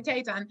okay. It's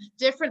okay, Dan.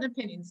 Different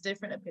opinions.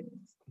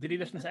 Did you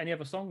listen to any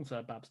other songs,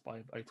 Babs,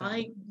 by O-Town?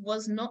 I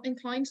was not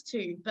inclined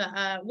to,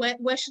 but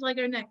where should I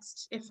go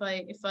next if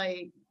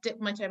I dip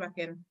my toe back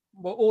in?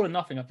 Well, All or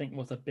Nothing, I think,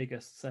 was the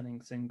biggest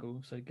selling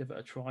single, so give it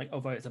a try.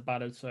 Although it's a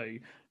ballad, so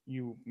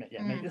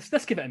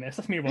let's give it a miss.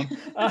 Let's move on.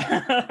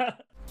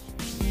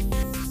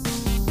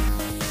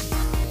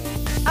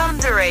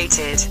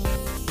 Underrated.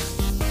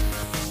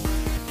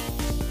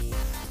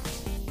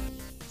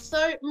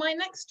 So my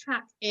next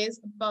track is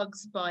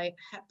Bugs by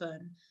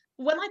Hepburn.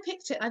 When I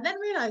picked it, I then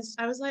realized,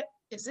 I was like,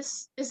 is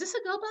this a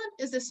girl band?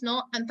 Is this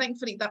not? And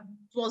thankfully that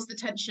was the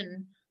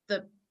tension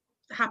that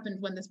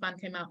happened when this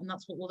band came out, and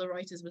that's what all the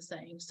writers were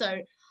saying. So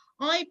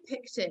I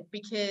picked it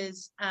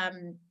because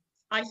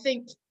I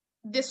think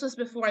this was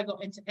before I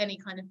got into any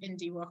kind of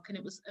indie rock, and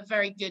it was a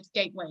very good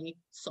gateway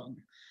song.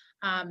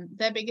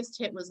 Their biggest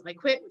hit was I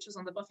Quit, which was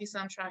on the Buffy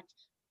soundtrack.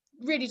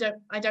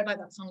 I don't like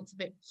that song. It's a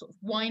bit sort of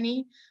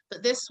whiny,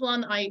 but this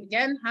one I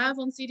again have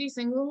on CD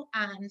single,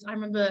 and I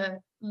remember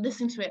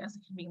listening to it as a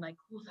kid being like,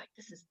 oh, like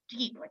this is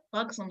deep, like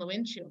bugs on the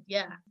windshield.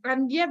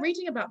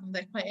 Reading about them,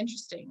 they're quite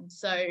interesting.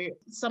 So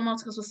some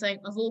articles were saying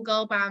of all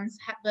girl bands,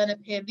 Hepburn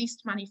appear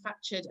least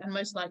manufactured and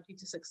most likely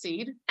to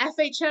succeed.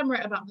 FHM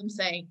wrote about them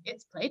saying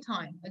it's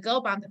playtime, a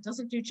girl band that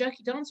doesn't do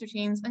jerky dance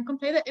routines and can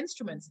play their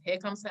instruments. Here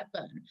comes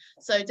Hepburn.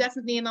 So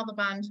definitely another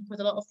band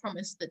with a lot of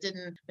promise that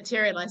didn't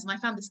materialize. And I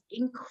found this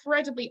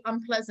incredibly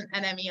unpleasant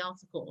NME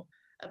article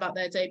about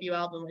their debut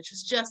album, which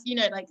was just,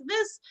 like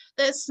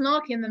there's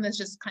snark in them, there's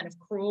just kind of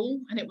cruel,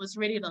 and it was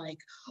really like,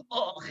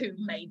 oh, who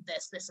made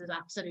this is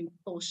absolute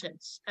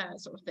bullshit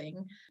sort of thing.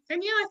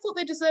 And I thought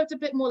they deserved a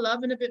bit more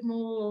love and a bit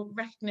more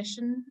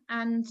recognition,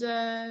 and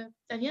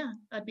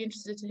I'd be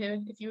interested to hear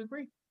if you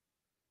agree.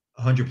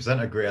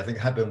 100% agree. I think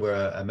Hepburn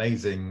were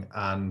amazing,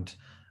 and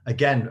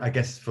again, I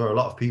guess for a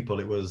lot of people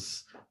it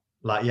was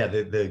like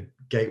the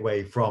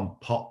gateway from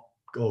pop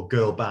or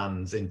girl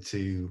bands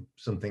into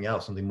something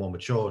else, something more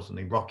mature,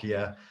 something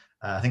rockier.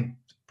 I think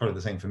probably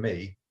the same for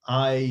me.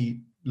 I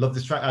love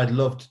this track. I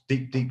loved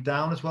Deep Deep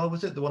Down as well.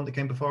 Was it the one that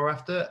came before or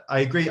after? I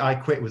agree. I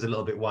Quit was a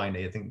little bit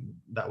whiny. I think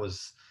that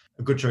was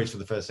a good choice for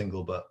the first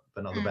single, but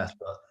not the best.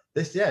 But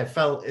this,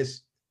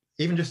 it's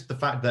even just the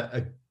fact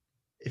that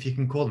if you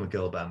can call them a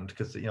girl band,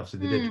 because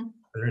obviously they did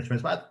their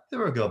instruments, but they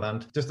were a girl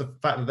band. Just the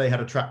fact that they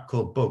had a track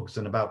called Bugs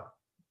and about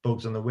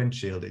bugs on the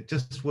windshield, it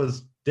just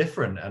was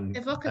different and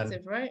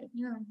evocative, right?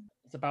 Yeah,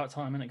 it's about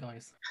time, isn't it,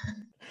 guys?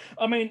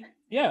 I mean,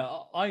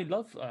 I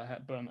love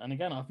Hepburn, and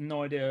again, I have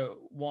no idea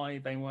why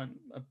they weren't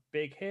a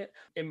big hit.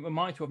 It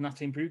reminds me of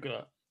Natalie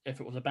Imbruglia if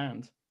it was a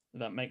band. If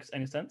that makes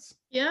any sense?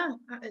 Yeah,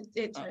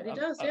 it totally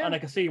does. Yeah, and I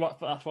can see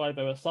that's why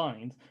they were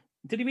signed.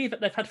 Did you read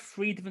that they've had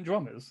 3 different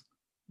drummers?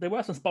 They were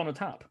on Spinal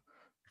Tap,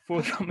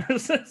 4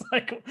 drummers. It's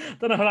like,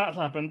 don't know how that's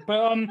happened,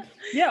 but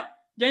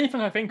the only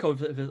thing I think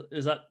of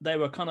is that they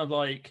were kind of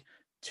like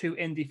 2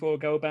 indie for a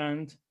girl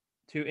band,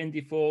 2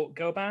 indie for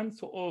girl band,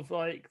 sort of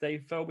like they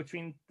fell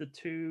between the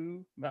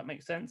two. That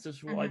makes sense.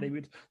 That's why they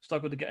would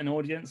struggle to get an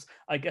audience.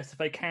 I guess if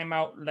they came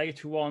out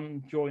later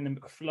on during the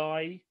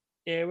McFly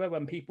era,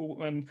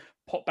 when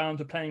pop bands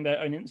were playing their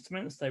own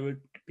instruments, they would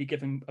be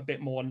given a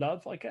bit more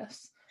love, I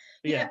guess.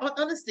 Yeah,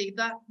 honestly,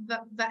 that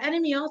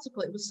NME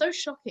article, it was so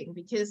shocking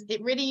because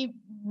it really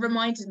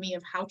reminded me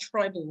of how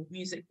tribal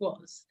music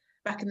was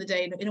back in the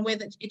day, in a way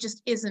that it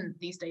just isn't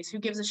these days. Who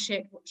gives a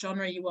shit what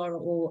genre you are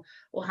or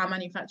how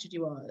manufactured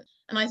you are?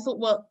 And I thought,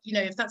 well,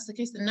 if that's the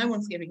case, then no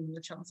one's giving them the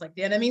chance. Like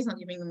the NME's not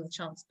giving them the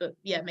chance, but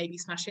maybe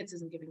Smash Hits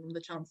isn't giving them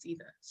the chance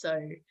either. So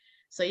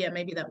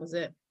maybe that was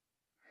it.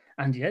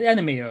 And the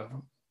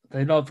NME,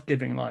 they love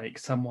giving like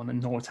someone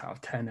a 0 out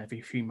of 10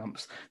 every few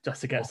months just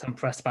to get some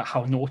press about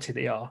how naughty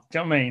they are. Do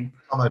you know what I mean?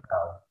 Oh my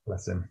God,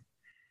 bless him.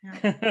 Yeah.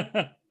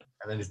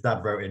 And then his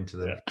dad wrote into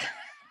them.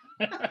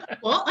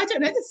 What? I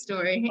don't know this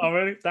story. Oh,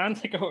 really? Dan,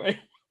 take it away.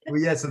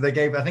 Well, so they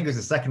gave, I think it was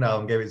the second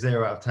album, gave it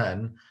 0 out of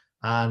 10.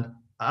 And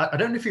I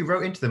don't know if he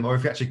wrote into them or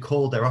if he actually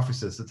called their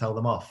officers to tell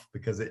them off,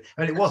 because it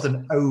was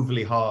an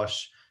overly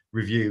harsh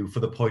review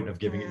for the point of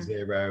giving it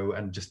 0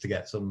 and just to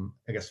get some,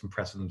 I guess, some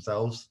press for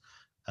themselves.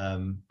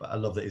 But I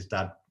love that his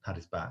dad had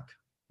his back.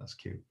 That's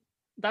cute.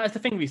 That is the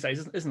thing these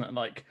days, isn't it?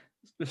 Like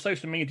with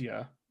social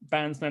media,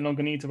 bands no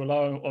longer need to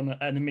rely on an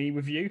enemy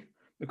review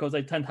because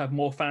they tend to have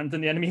more fans than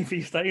the enemy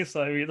these days,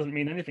 so it doesn't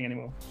mean anything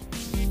anymore.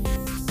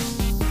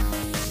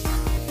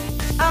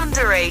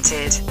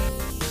 Underrated.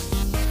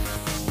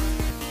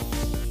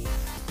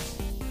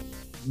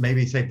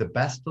 Maybe save the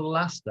best for the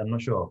last, I'm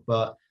not sure.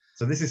 But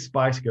so this is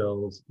Spice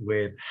Girls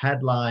with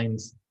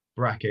headlines,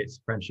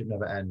 brackets, Friendship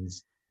Never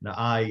Ends. Now,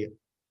 I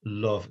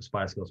love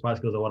Spice Girls. Spice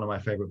Girls are one of my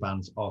favorite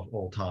bands of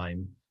all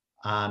time.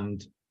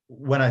 And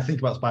when I think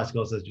about Spice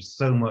Girls, there's just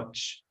so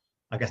much,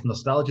 I guess,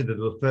 nostalgia. They're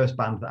the first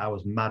band that I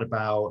was mad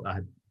about.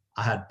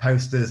 I had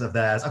posters of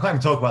theirs. I can't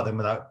even talk about them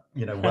without,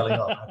 welling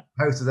up. I had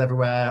posters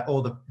everywhere,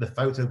 all the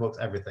photo books,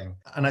 everything.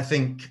 And I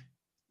think,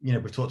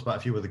 we've talked about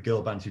a few of the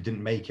girl bands who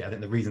didn't make it. I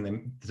think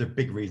there's a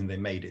big reason they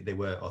made it. They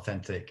were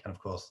authentic. And of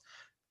course,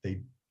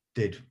 they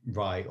did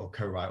write or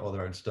co-write all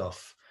their own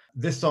stuff.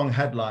 This song,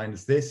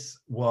 Headlines, this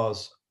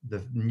was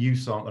the new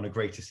song on a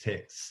Greatest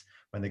Hits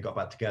when they got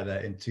back together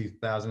in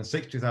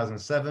 2006,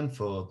 2007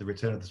 for the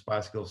Return of the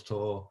Spice Girls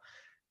tour.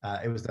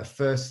 It was their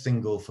first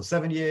single for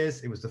 7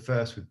 years. It was the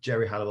first with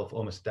Geri Halliwell for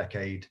almost a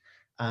decade.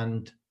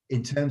 And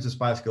in terms of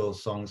Spice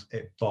Girls songs,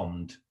 it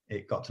bombed.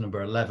 It got to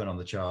number 11 on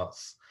the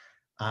charts.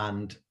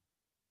 And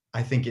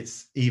I think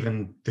it's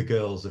even the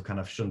girls have kind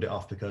of shunned it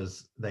off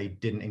because they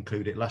didn't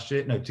include it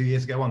 2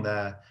 years ago on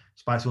their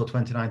Spice World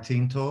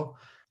 2019 tour.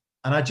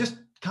 And I just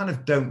kind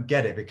of don't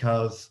get it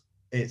because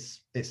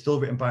it's still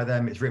written by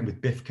them. It's written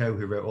with Bifco,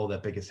 who wrote all their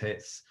biggest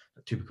hits,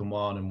 To Become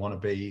One and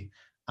Wannabe.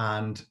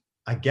 And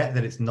I get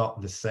that it's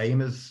not the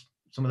same as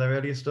some of their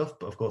earlier stuff,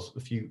 but of course, a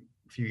few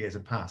years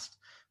have passed.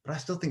 But I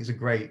still think it's a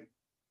great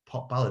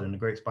pop ballad and a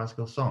great Spice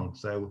Girls song.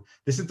 So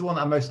this is the one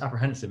that I'm most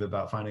apprehensive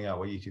about finding out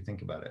what you two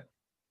think about it.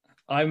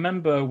 I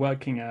remember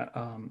working at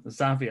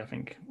Xavier, I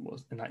think it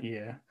was in that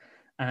year,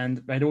 and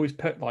they'd always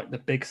put like the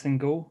big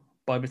single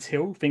by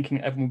Matilda,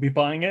 thinking everyone would be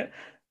buying it,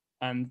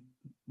 and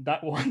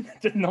that one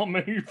did not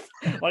move.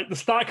 Like the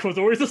stack was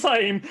always the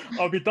same.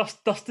 I'll be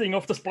dusting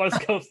off the Spice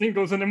Girls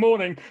singles in the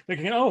morning,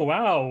 thinking, "Oh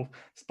wow,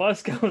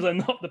 Spice Girls are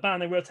not the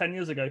band they were 10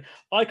 years ago."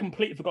 I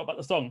completely forgot about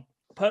the song.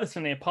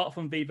 Personally, apart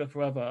from Viva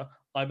Forever,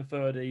 I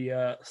prefer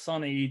the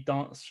sunny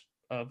dance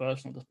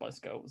version of the Spice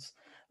Girls.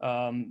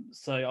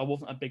 So I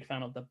wasn't a big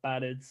fan of the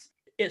ballads.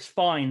 It's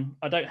fine.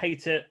 I don't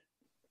hate it.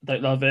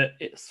 Don't love it.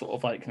 It's sort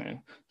of like,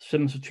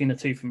 swims between the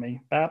two for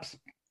me. Babs?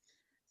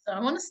 So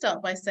I want to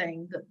start by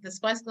saying that the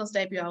Spice Girls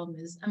debut album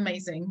is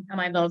amazing, and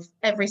I love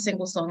every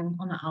single song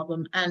on that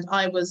album. And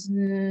I was,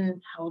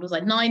 how old was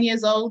I? 9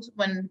 years old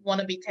when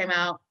Wannabe came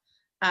out.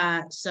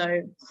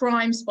 So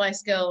prime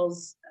Spice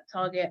Girls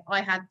target.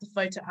 I had the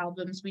photo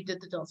albums. We did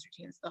the dance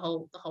routines, the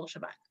whole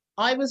shebang.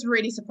 I was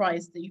really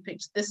surprised that you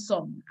picked this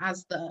song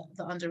as the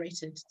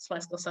underrated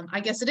Spice Girls song. I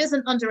guess it is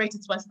an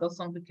underrated Spice Girls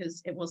song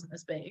because it wasn't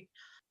as big.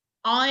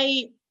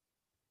 I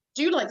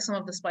do like some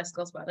of the Spice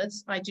Girls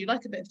ballads. I do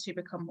like a bit of To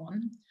Become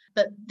One.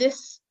 But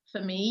this,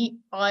 for me,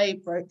 I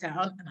wrote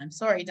down, and I'm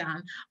sorry,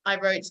 Dan, I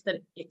wrote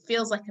that it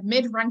feels like a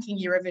mid-ranking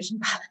Eurovision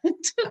ballad.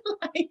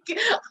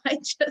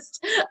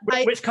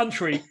 Which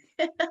country?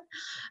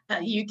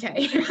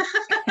 UK.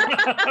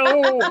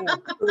 Oh,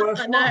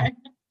 I know.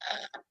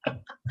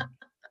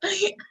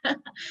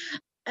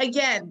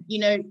 Again,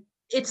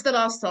 it's the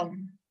last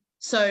song,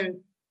 so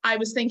I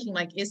was thinking,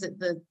 like, is it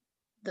the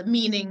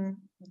meaning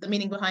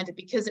behind it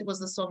because it was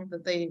the song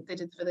that they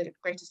did for the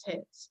greatest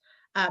hits?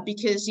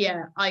 Because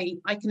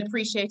I can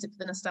appreciate it for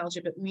the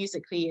nostalgia, but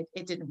musically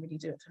it didn't really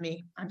do it for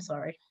me. I'm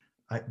sorry.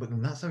 But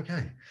then that's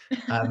okay.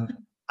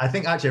 I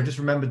think actually I've just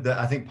remembered that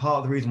I think part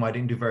of the reason why I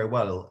didn't do very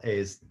well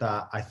is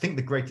that I think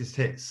the greatest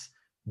hits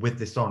with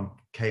this song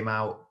came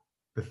out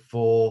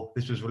before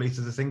this was released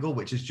as a single,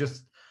 which is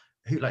just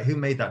who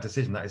made that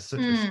decision? That is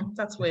such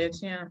that's weird,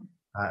 yeah.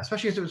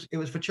 Especially as it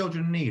was for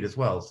children in need as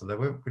well, so they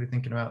weren't really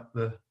thinking about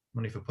the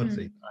money for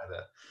Pudsey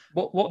either.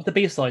 What was the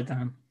B-side,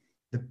 Dan?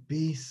 The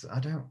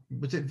B-side,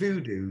 was it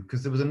Voodoo?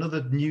 Because there was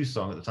another new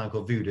song at the time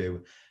called Voodoo.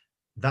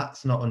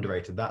 That's not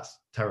underrated. That's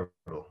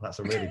terrible. That's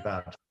a really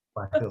bad.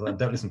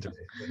 Don't listen to it.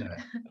 Do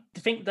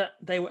you think that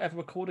they will ever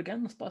record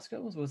again, the Spice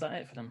Girls, or was that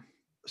it for them?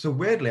 So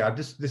weirdly,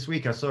 this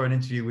week I saw an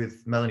interview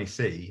with Melanie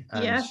C.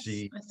 And I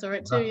saw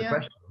it too. Yeah.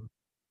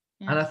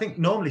 And I think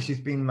normally she's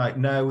been like,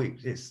 no,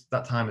 it's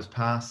that time has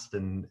passed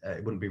and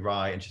it wouldn't be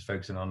right, and she's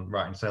focusing on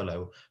writing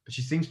solo. But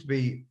she seems to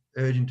be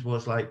urging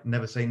towards like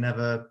never say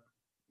never.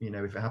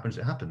 If it happens,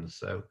 it happens.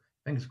 So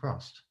fingers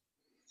crossed.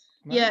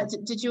 Yeah.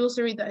 Did you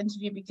also read that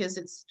interview because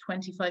it's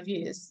 25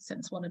 years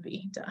since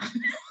Wannabe done?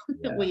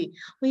 Yeah.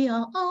 we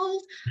are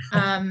old.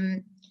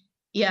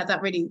 Yeah,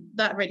 that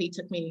really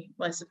took me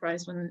by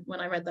surprise when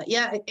I read that.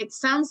 Yeah, it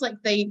sounds like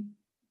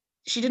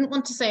she didn't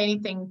want to say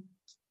anything,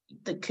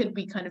 that could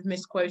be kind of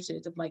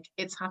misquoted of like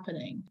it's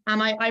happening.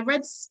 And I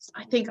read,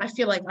 I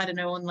feel like, I don't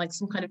know, on like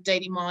some kind of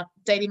Daily Mail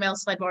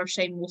sidebar of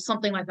shame or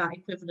something like that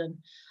equivalent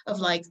of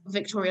like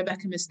Victoria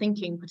Beckham is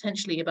thinking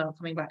potentially about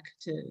coming back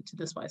to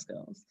the Spice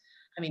Girls.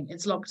 I mean,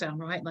 it's lockdown,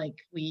 right? Like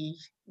we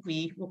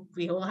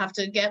all have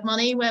to get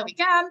money where we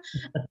can.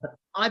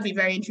 I'd be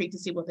very intrigued to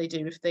see what they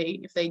do if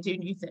they do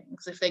new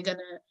things, if they're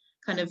gonna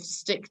kind of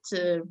stick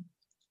to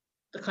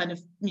the kind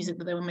of music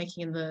that they were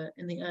making in the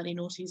early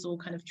noughties, or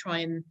kind of try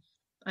and,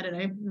 I don't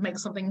know, make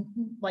something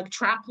like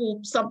trap or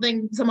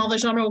something, some other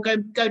genre, or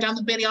go down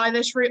the Billie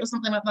Eilish route or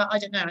something like that. I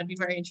don't know. I'd be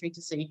very intrigued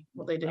to see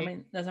what they do. I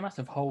mean, there's a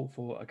massive hole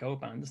for a girl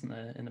band, isn't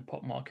there, in the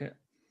pop market?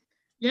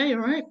 Yeah,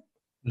 you're right.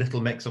 Little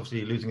Mix,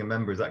 obviously losing a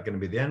member, is that going to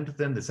be the end of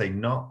them? They say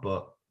not,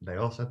 but they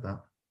all said that.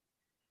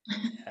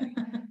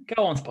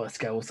 Go on, Spice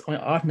Girls. I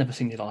mean, I've never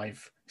seen you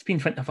live. It's been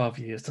 25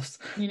 years.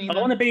 I neither.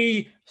 want to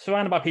be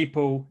surrounded by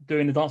people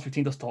doing the dance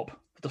routine to stop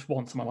for just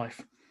once in my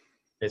life.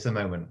 It's a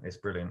moment. It's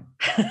brilliant.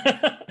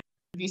 Have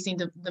you seen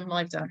them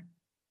live, Dan?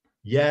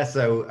 Yeah,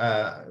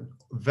 so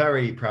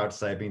very proud to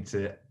say I've been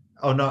to,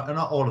 oh no,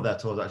 not all of their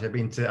tours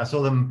actually. I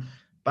saw them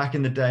back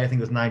in the day, I think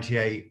it was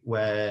 98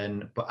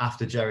 but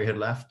after Jerry had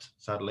left,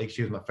 sadly.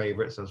 She was my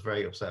favorite, so I was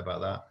very upset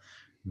about that.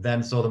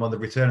 Then saw them on the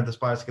Return of the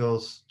Spice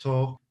Girls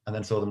tour, and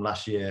then saw them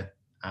last year,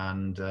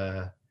 and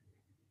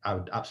I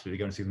would absolutely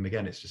go and see them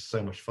again. It's just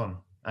so much fun.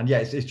 And yeah,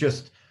 it's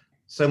just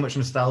so much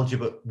nostalgia,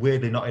 but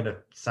weirdly not in a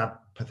sad,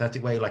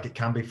 pathetic way like it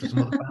can be for some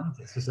other bands.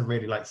 It's just a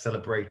really like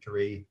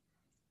celebratory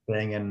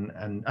thing,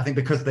 and I think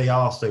because they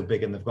are so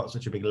big and they've got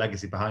such a big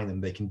legacy behind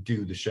them, they can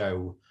do the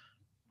show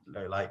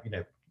like, you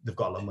know, they've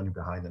got a lot of money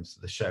behind them, so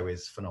the show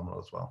is phenomenal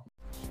as well.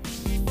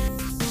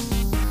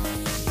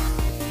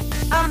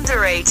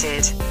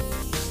 Underrated.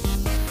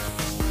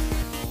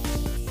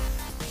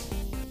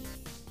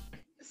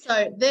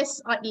 So this,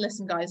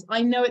 listen, guys,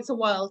 I know it's a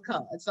wild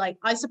card. It's like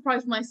I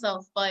surprised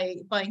myself by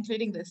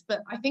including this,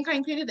 but I think I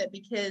included it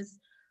because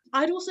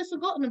I'd also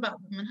forgotten about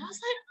them, and I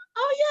was like,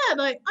 oh yeah,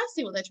 like I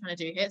see what they're trying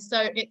to do here.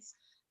 So it's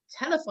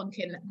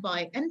Telefunken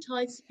by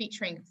Entice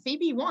featuring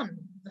Phoebe One,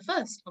 the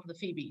first of the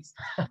Phoebes.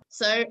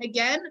 So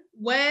again,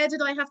 where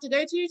did I have to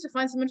go to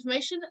find some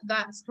information?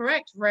 That's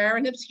correct,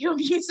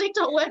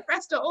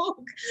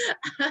 rareandobscuremusic.wordpress.org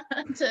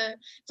to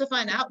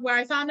find out, where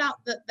I found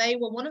out that they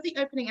were one of the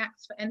opening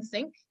acts for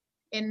NSYNC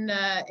in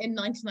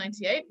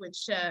 1998,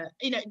 which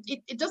you know,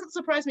 it doesn't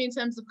surprise me in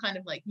terms of kind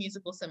of like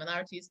musical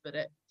similarities, but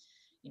it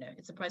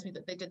surprised me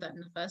that they did that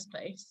in the first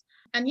place.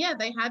 And yeah,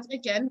 they had,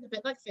 again, a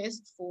bit like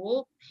Fizz,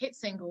 4 hit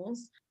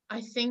singles. I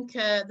think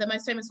the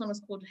most famous one was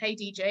called Hey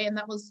DJ, and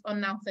that was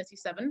on Now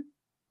 37.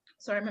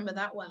 So I remember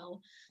that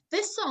well.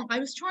 This song, I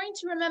was trying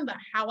to remember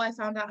how I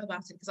found out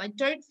about it, because I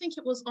don't think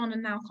it was on a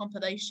Now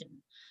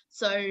compilation.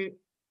 So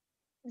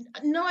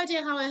no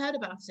idea how I heard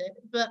about it,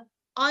 but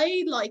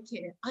I like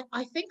it.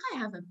 I think I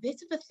have a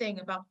bit of a thing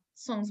about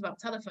songs about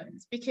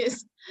telephones,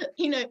 because,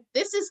 you know,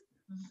 this is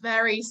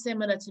very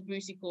similar to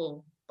Booty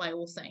Call by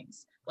All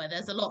Saints, where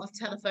there's a lot of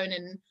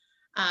telephoning,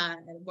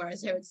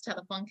 whereas here it's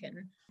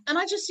Telefunken. And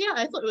I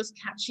thought it was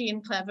catchy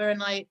and clever,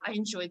 and I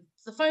enjoyed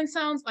the phone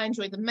sounds. I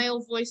enjoyed the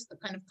male voice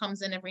that kind of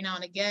comes in every now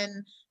and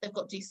again. They've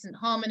got decent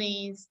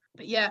harmonies.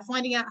 But yeah,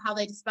 finding out how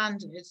they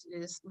disbanded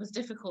was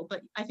difficult.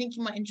 But I think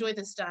you might enjoy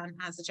this, Dan,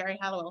 as a Jerry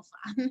Halliwell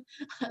fan.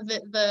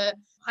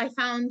 I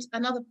found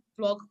another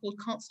blog called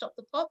Can't Stop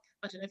the Pop.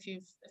 I don't know if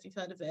you've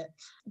heard of it,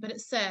 but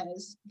it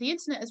says the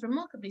internet is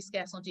remarkably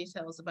scarce on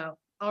details about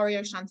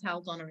Ario,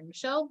 Chantal, Donna, and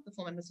Michelle, the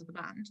four members of the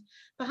band.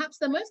 Perhaps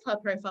their most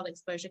high-profile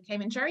exposure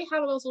came in Jerry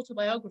Halliwell's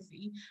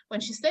autobiography, when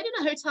she stayed in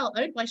a hotel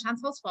owned by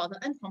Chantal's father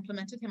and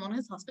complimented him on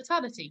his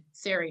hospitality.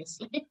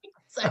 Seriously.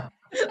 So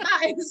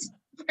that is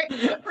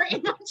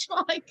pretty much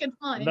what I could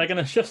find. They're going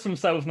to shift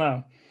themselves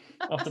now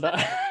after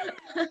that.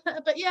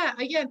 But yeah,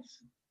 again,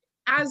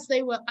 as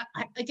they were,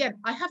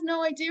 I have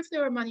no idea if they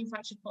were a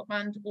manufactured pop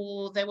band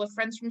or they were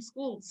friends from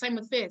school. Same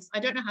with Fizz. I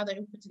don't know how they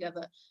were put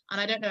together, and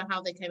I don't know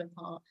how they came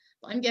apart.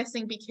 But I'm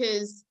guessing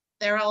because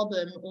their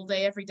album, All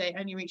Day Every Day,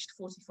 only reached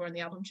 44 in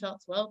the album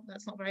charts. Well,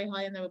 that's not very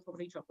high, and they were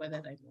probably dropped by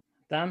their label.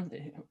 Dan,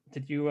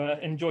 did you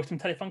enjoy some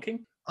telefunking?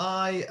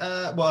 I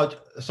was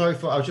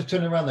just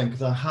turning around then,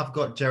 because I have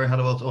got Jerry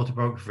Halliwell's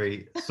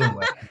autobiography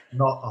somewhere,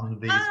 not on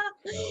these.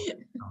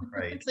 I'm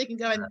afraid. So you can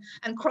go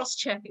and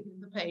cross-check it in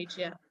the page,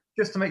 yeah.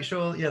 Just to make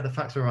sure, the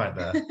facts are right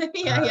there.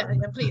 yeah,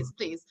 please.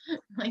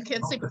 Like,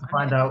 super to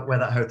find out where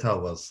that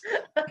hotel was.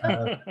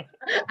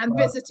 And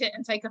visit it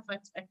and take a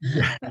photo.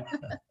 Yeah.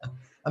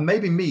 And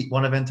maybe meet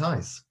one of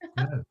Entice.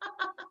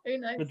 Who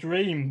knows? The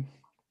dream.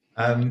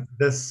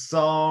 The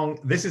song,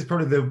 this is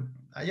probably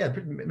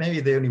maybe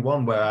the only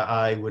one where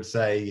I would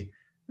say,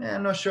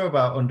 I'm not sure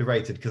about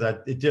underrated, because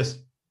it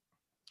just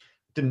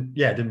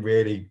didn't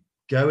really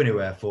go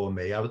anywhere for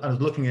me. I was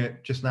looking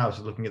at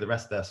the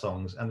rest of their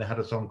songs, and they had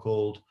a song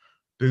called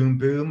Boom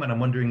Boom, and I'm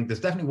wondering, there's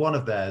definitely one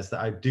of theirs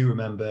that I do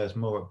remember as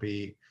more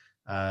upbeat,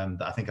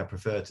 that I think I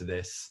prefer to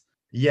this.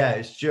 Yeah,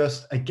 it's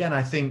just, again,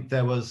 I think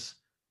there was,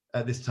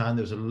 at this time,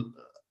 there was a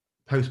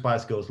post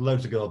Spice Girls,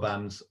 loads of girl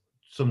bands,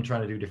 some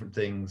trying to do different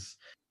things.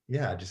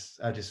 yeah, I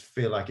just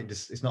feel like it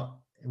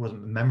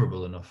wasn't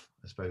memorable enough,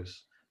 I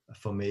suppose,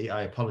 for me.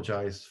 I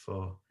apologize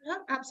for. Yeah,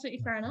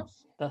 absolutely fair enough.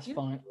 That's Yeah.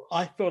 fine.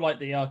 I feel like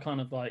they are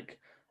kind of like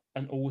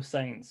an All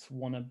Saints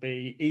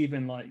wannabe,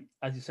 even like,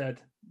 as you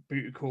said,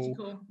 Beautiful.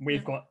 Cool.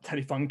 We've got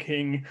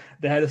Telefunking.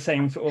 They're the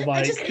same sort of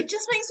like. It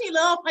just makes me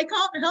laugh. I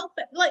can't help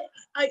it. Like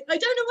I don't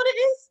know what it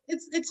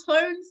is. It's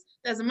phones.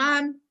 There's a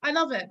man. I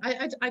love it.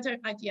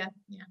 Yeah.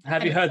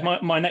 Have you heard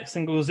my next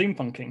single, Zoom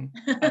Funking?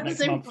 Next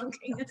Zoom month.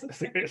 Funking.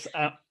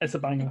 It's a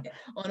banger.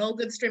 On all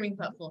good streaming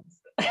platforms.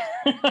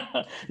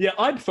 Yeah,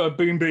 I prefer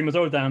Boom Boom as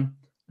well, Dan.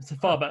 It's a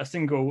far better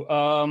single.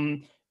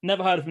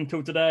 Never heard of them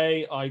until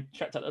today. I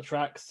checked out the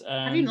tracks.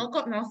 Have you not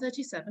got now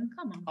 37?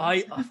 Come on.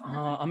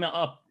 I mean,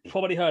 I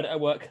probably heard it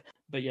at work,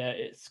 but yeah,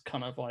 it's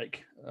kind of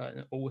like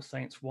an All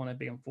Saints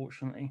wannabe,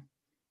 unfortunately.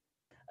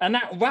 And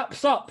that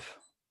wraps up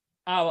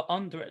our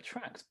Underrated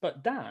tracks.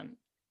 But Dan,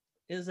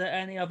 is there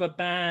any other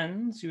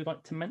bands you would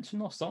like to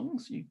mention or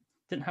songs you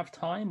didn't have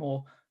time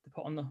or to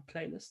put on the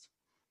playlist?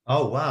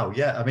 Oh wow,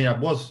 yeah. I mean, I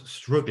was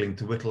struggling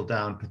to whittle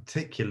down,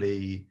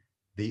 particularly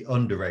the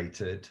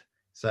underrated.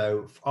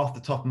 So off the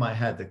top of my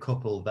head, the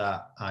couple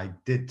that I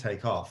did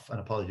take off, and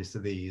apologies to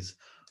these,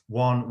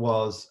 one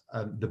was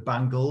the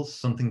Bangles,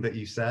 Something That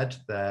You Said,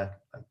 their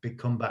big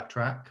comeback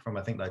track from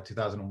I think like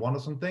 2001 or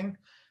something.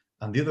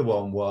 And the other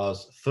one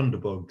was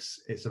Thunderbugs,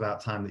 It's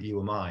About Time That You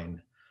Were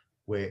Mine,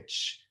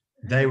 which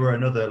they were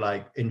another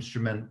like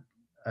instrument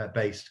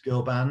based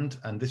girl band.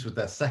 And this was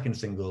their second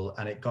single,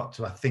 and it got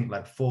to, I think,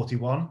 like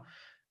 41.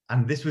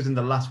 And this was in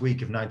the last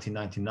week of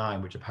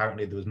 1999, which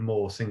apparently there was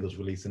more singles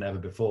released than ever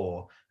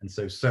before. And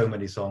so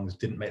many songs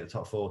didn't make the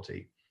top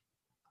 40.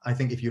 I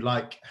think if you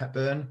like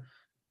Hepburn,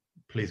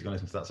 please go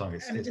listen to that song.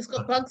 It's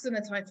got bugs in the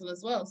title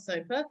as well,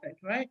 so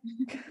perfect, right?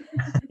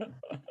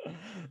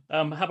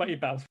 How about you,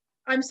 Baz?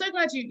 I'm so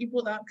glad you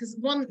brought that, because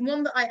one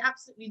that I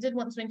absolutely did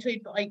want to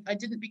include, but I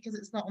didn't because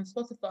it's not on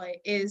Spotify,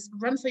 is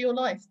Run For Your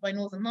Life by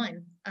Northern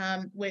Line,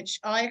 which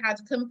I had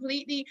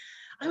completely,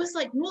 I was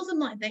like, Northern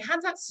Line, they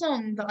had that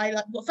song that I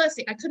like. Well,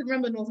 firstly, I couldn't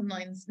remember Northern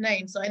Line's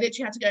name, so I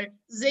literally had to go,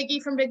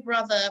 Ziggy from Big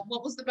Brother,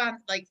 what was the band?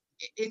 Like,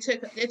 it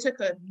took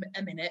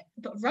a minute,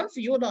 but Run For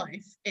Your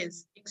Life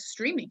is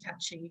extremely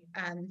catchy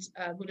and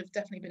would have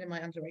definitely been in my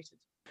underrated.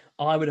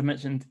 I would have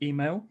mentioned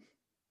Email.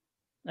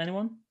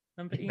 Anyone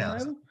remember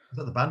Email? Is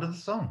that the band of the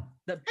song?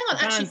 Hang on,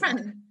 actually,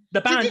 Fran.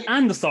 The band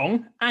and the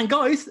song. And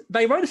guys,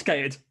 they roller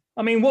skated.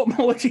 I mean, what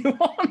more do you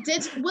want?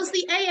 Was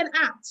the A an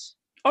at?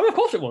 Oh, of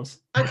course it was.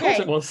 Okay. Of course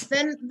it was.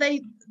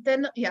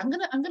 Then I'm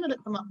gonna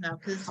look them up now,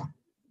 because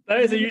there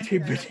is a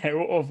YouTube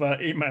video of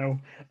Email,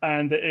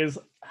 and it is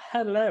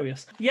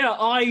hilarious. Yeah,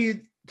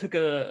 I took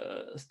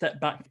a step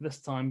back this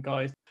time,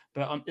 guys,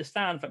 but it's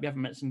sad that we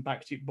haven't mentioned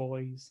Backstreet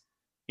Boys,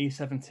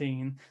 E17,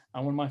 and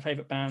one of my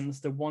favourite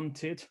bands, The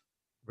Wanted.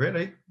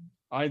 Really?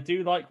 I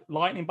do like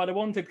Lightning by The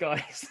Wanted,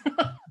 guys.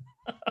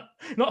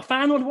 Not a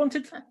fan of The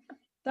Wanted,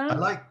 Dan? I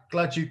like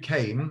Glad You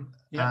Came.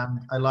 Yeah.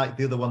 And I like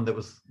the other one that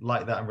was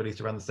like that and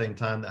released around the same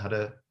time that had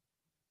a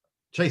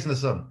Chasing the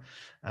Sun.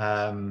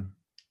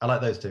 I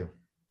like those two.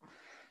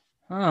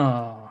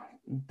 Oh,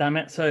 damn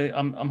it. So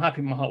I'm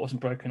happy my heart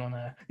wasn't broken on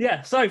there.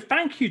 Yeah, so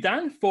thank you,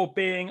 Dan, for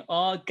being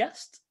our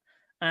guest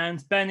and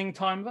spending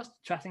time with us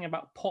chatting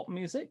about pop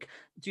music.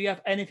 Do you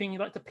have anything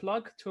you'd like to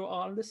plug to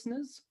our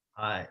listeners?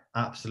 I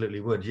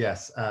absolutely would,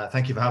 yes.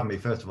 Thank you for having me,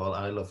 first of all.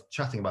 I love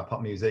chatting about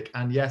pop music.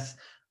 And yes,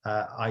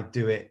 I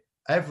do it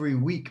every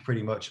week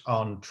pretty much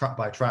on Track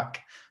by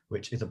Track,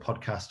 which is a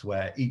podcast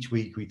where each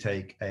week we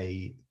take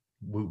a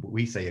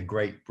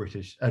great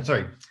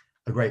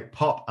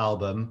pop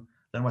album.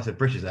 I don't know why I said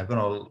British there. I've gone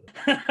all.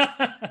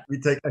 We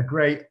take a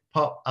great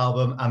pop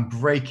album and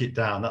break it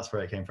down. That's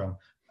where it came from,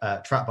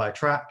 track by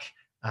track.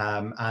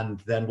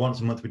 And then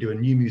once a month we do a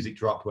new music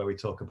drop where we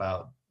talk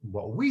about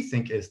what we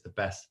think is the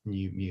best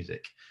new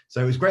music.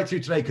 So it was great to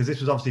do today because this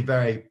was obviously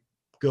very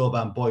girl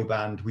band, boy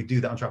band. We do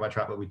that on Track by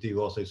Track, but we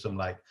do also some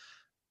like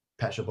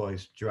Pet Shop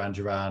Boys, Duran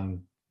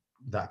Duran,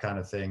 that kind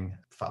of thing,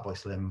 Fatboy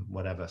Slim,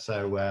 whatever.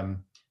 So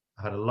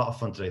I had a lot of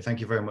fun today. Thank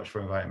you very much for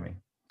inviting me.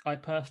 I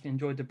personally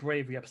enjoyed the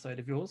Bravery episode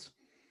of yours.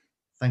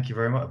 Thank you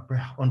very much.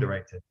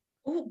 Underrated.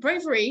 Oh,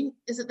 Bravery,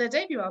 is it their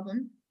debut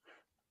album?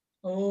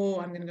 Oh,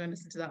 I'm going to go and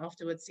listen to that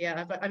afterwards.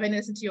 Yeah, I've only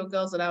listened to your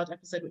Girls Aloud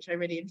episode, which I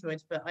really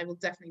enjoyed, but I will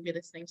definitely be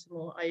listening to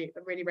more. I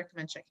really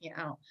recommend checking it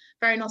out.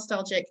 Very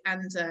nostalgic.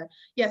 And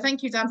yeah,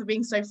 thank you, Dan, for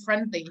being so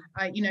friendly.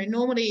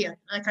 Normally,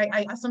 like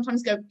I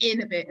sometimes go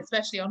in a bit,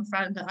 especially on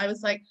Fran, but I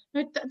was like,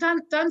 no,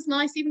 Dan's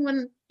nice, even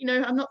when,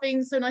 I'm not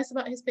being so nice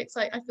about his picks.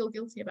 I feel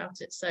guilty about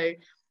it. So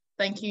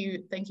thank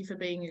you for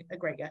being a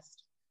great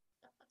guest.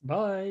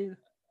 Bye.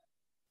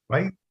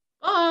 Bye.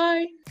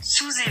 Bye.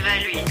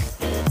 Sous-évalué.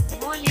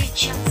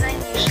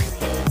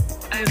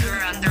 Over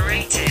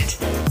underrated.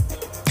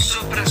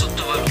 Sopra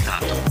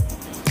sottovalutato.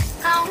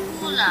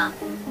 Calcula.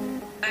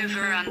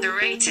 Over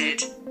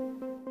underrated.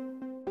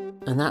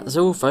 And that's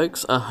all,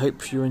 folks. I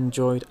hope you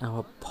enjoyed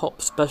our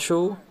pop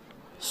special.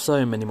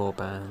 So many more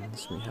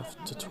bands we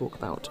have to talk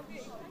about.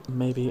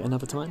 Maybe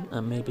another time,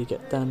 and maybe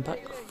get Dan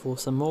back for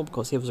some more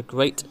because he was a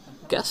great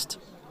guest.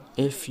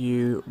 If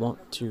you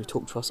want to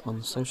talk to us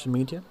on social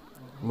media,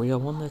 we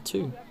are on there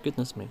too.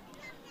 Goodness me.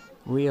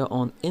 We are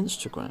on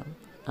Instagram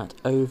at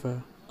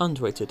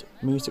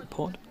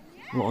over_music_pod.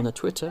 We're on the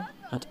Twitter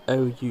at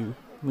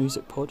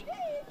OU_music_pod.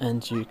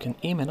 And you can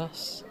email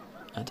us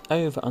at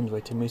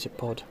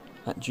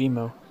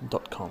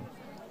over_musicpod@gmail.com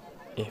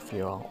if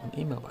you are on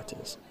email, that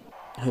is.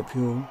 I hope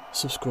you'll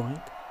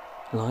subscribe,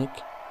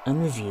 like,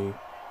 and review,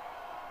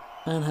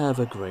 and have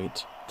a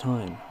great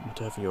time,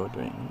 whatever you're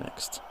doing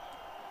next.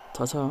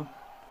 Ta-ta!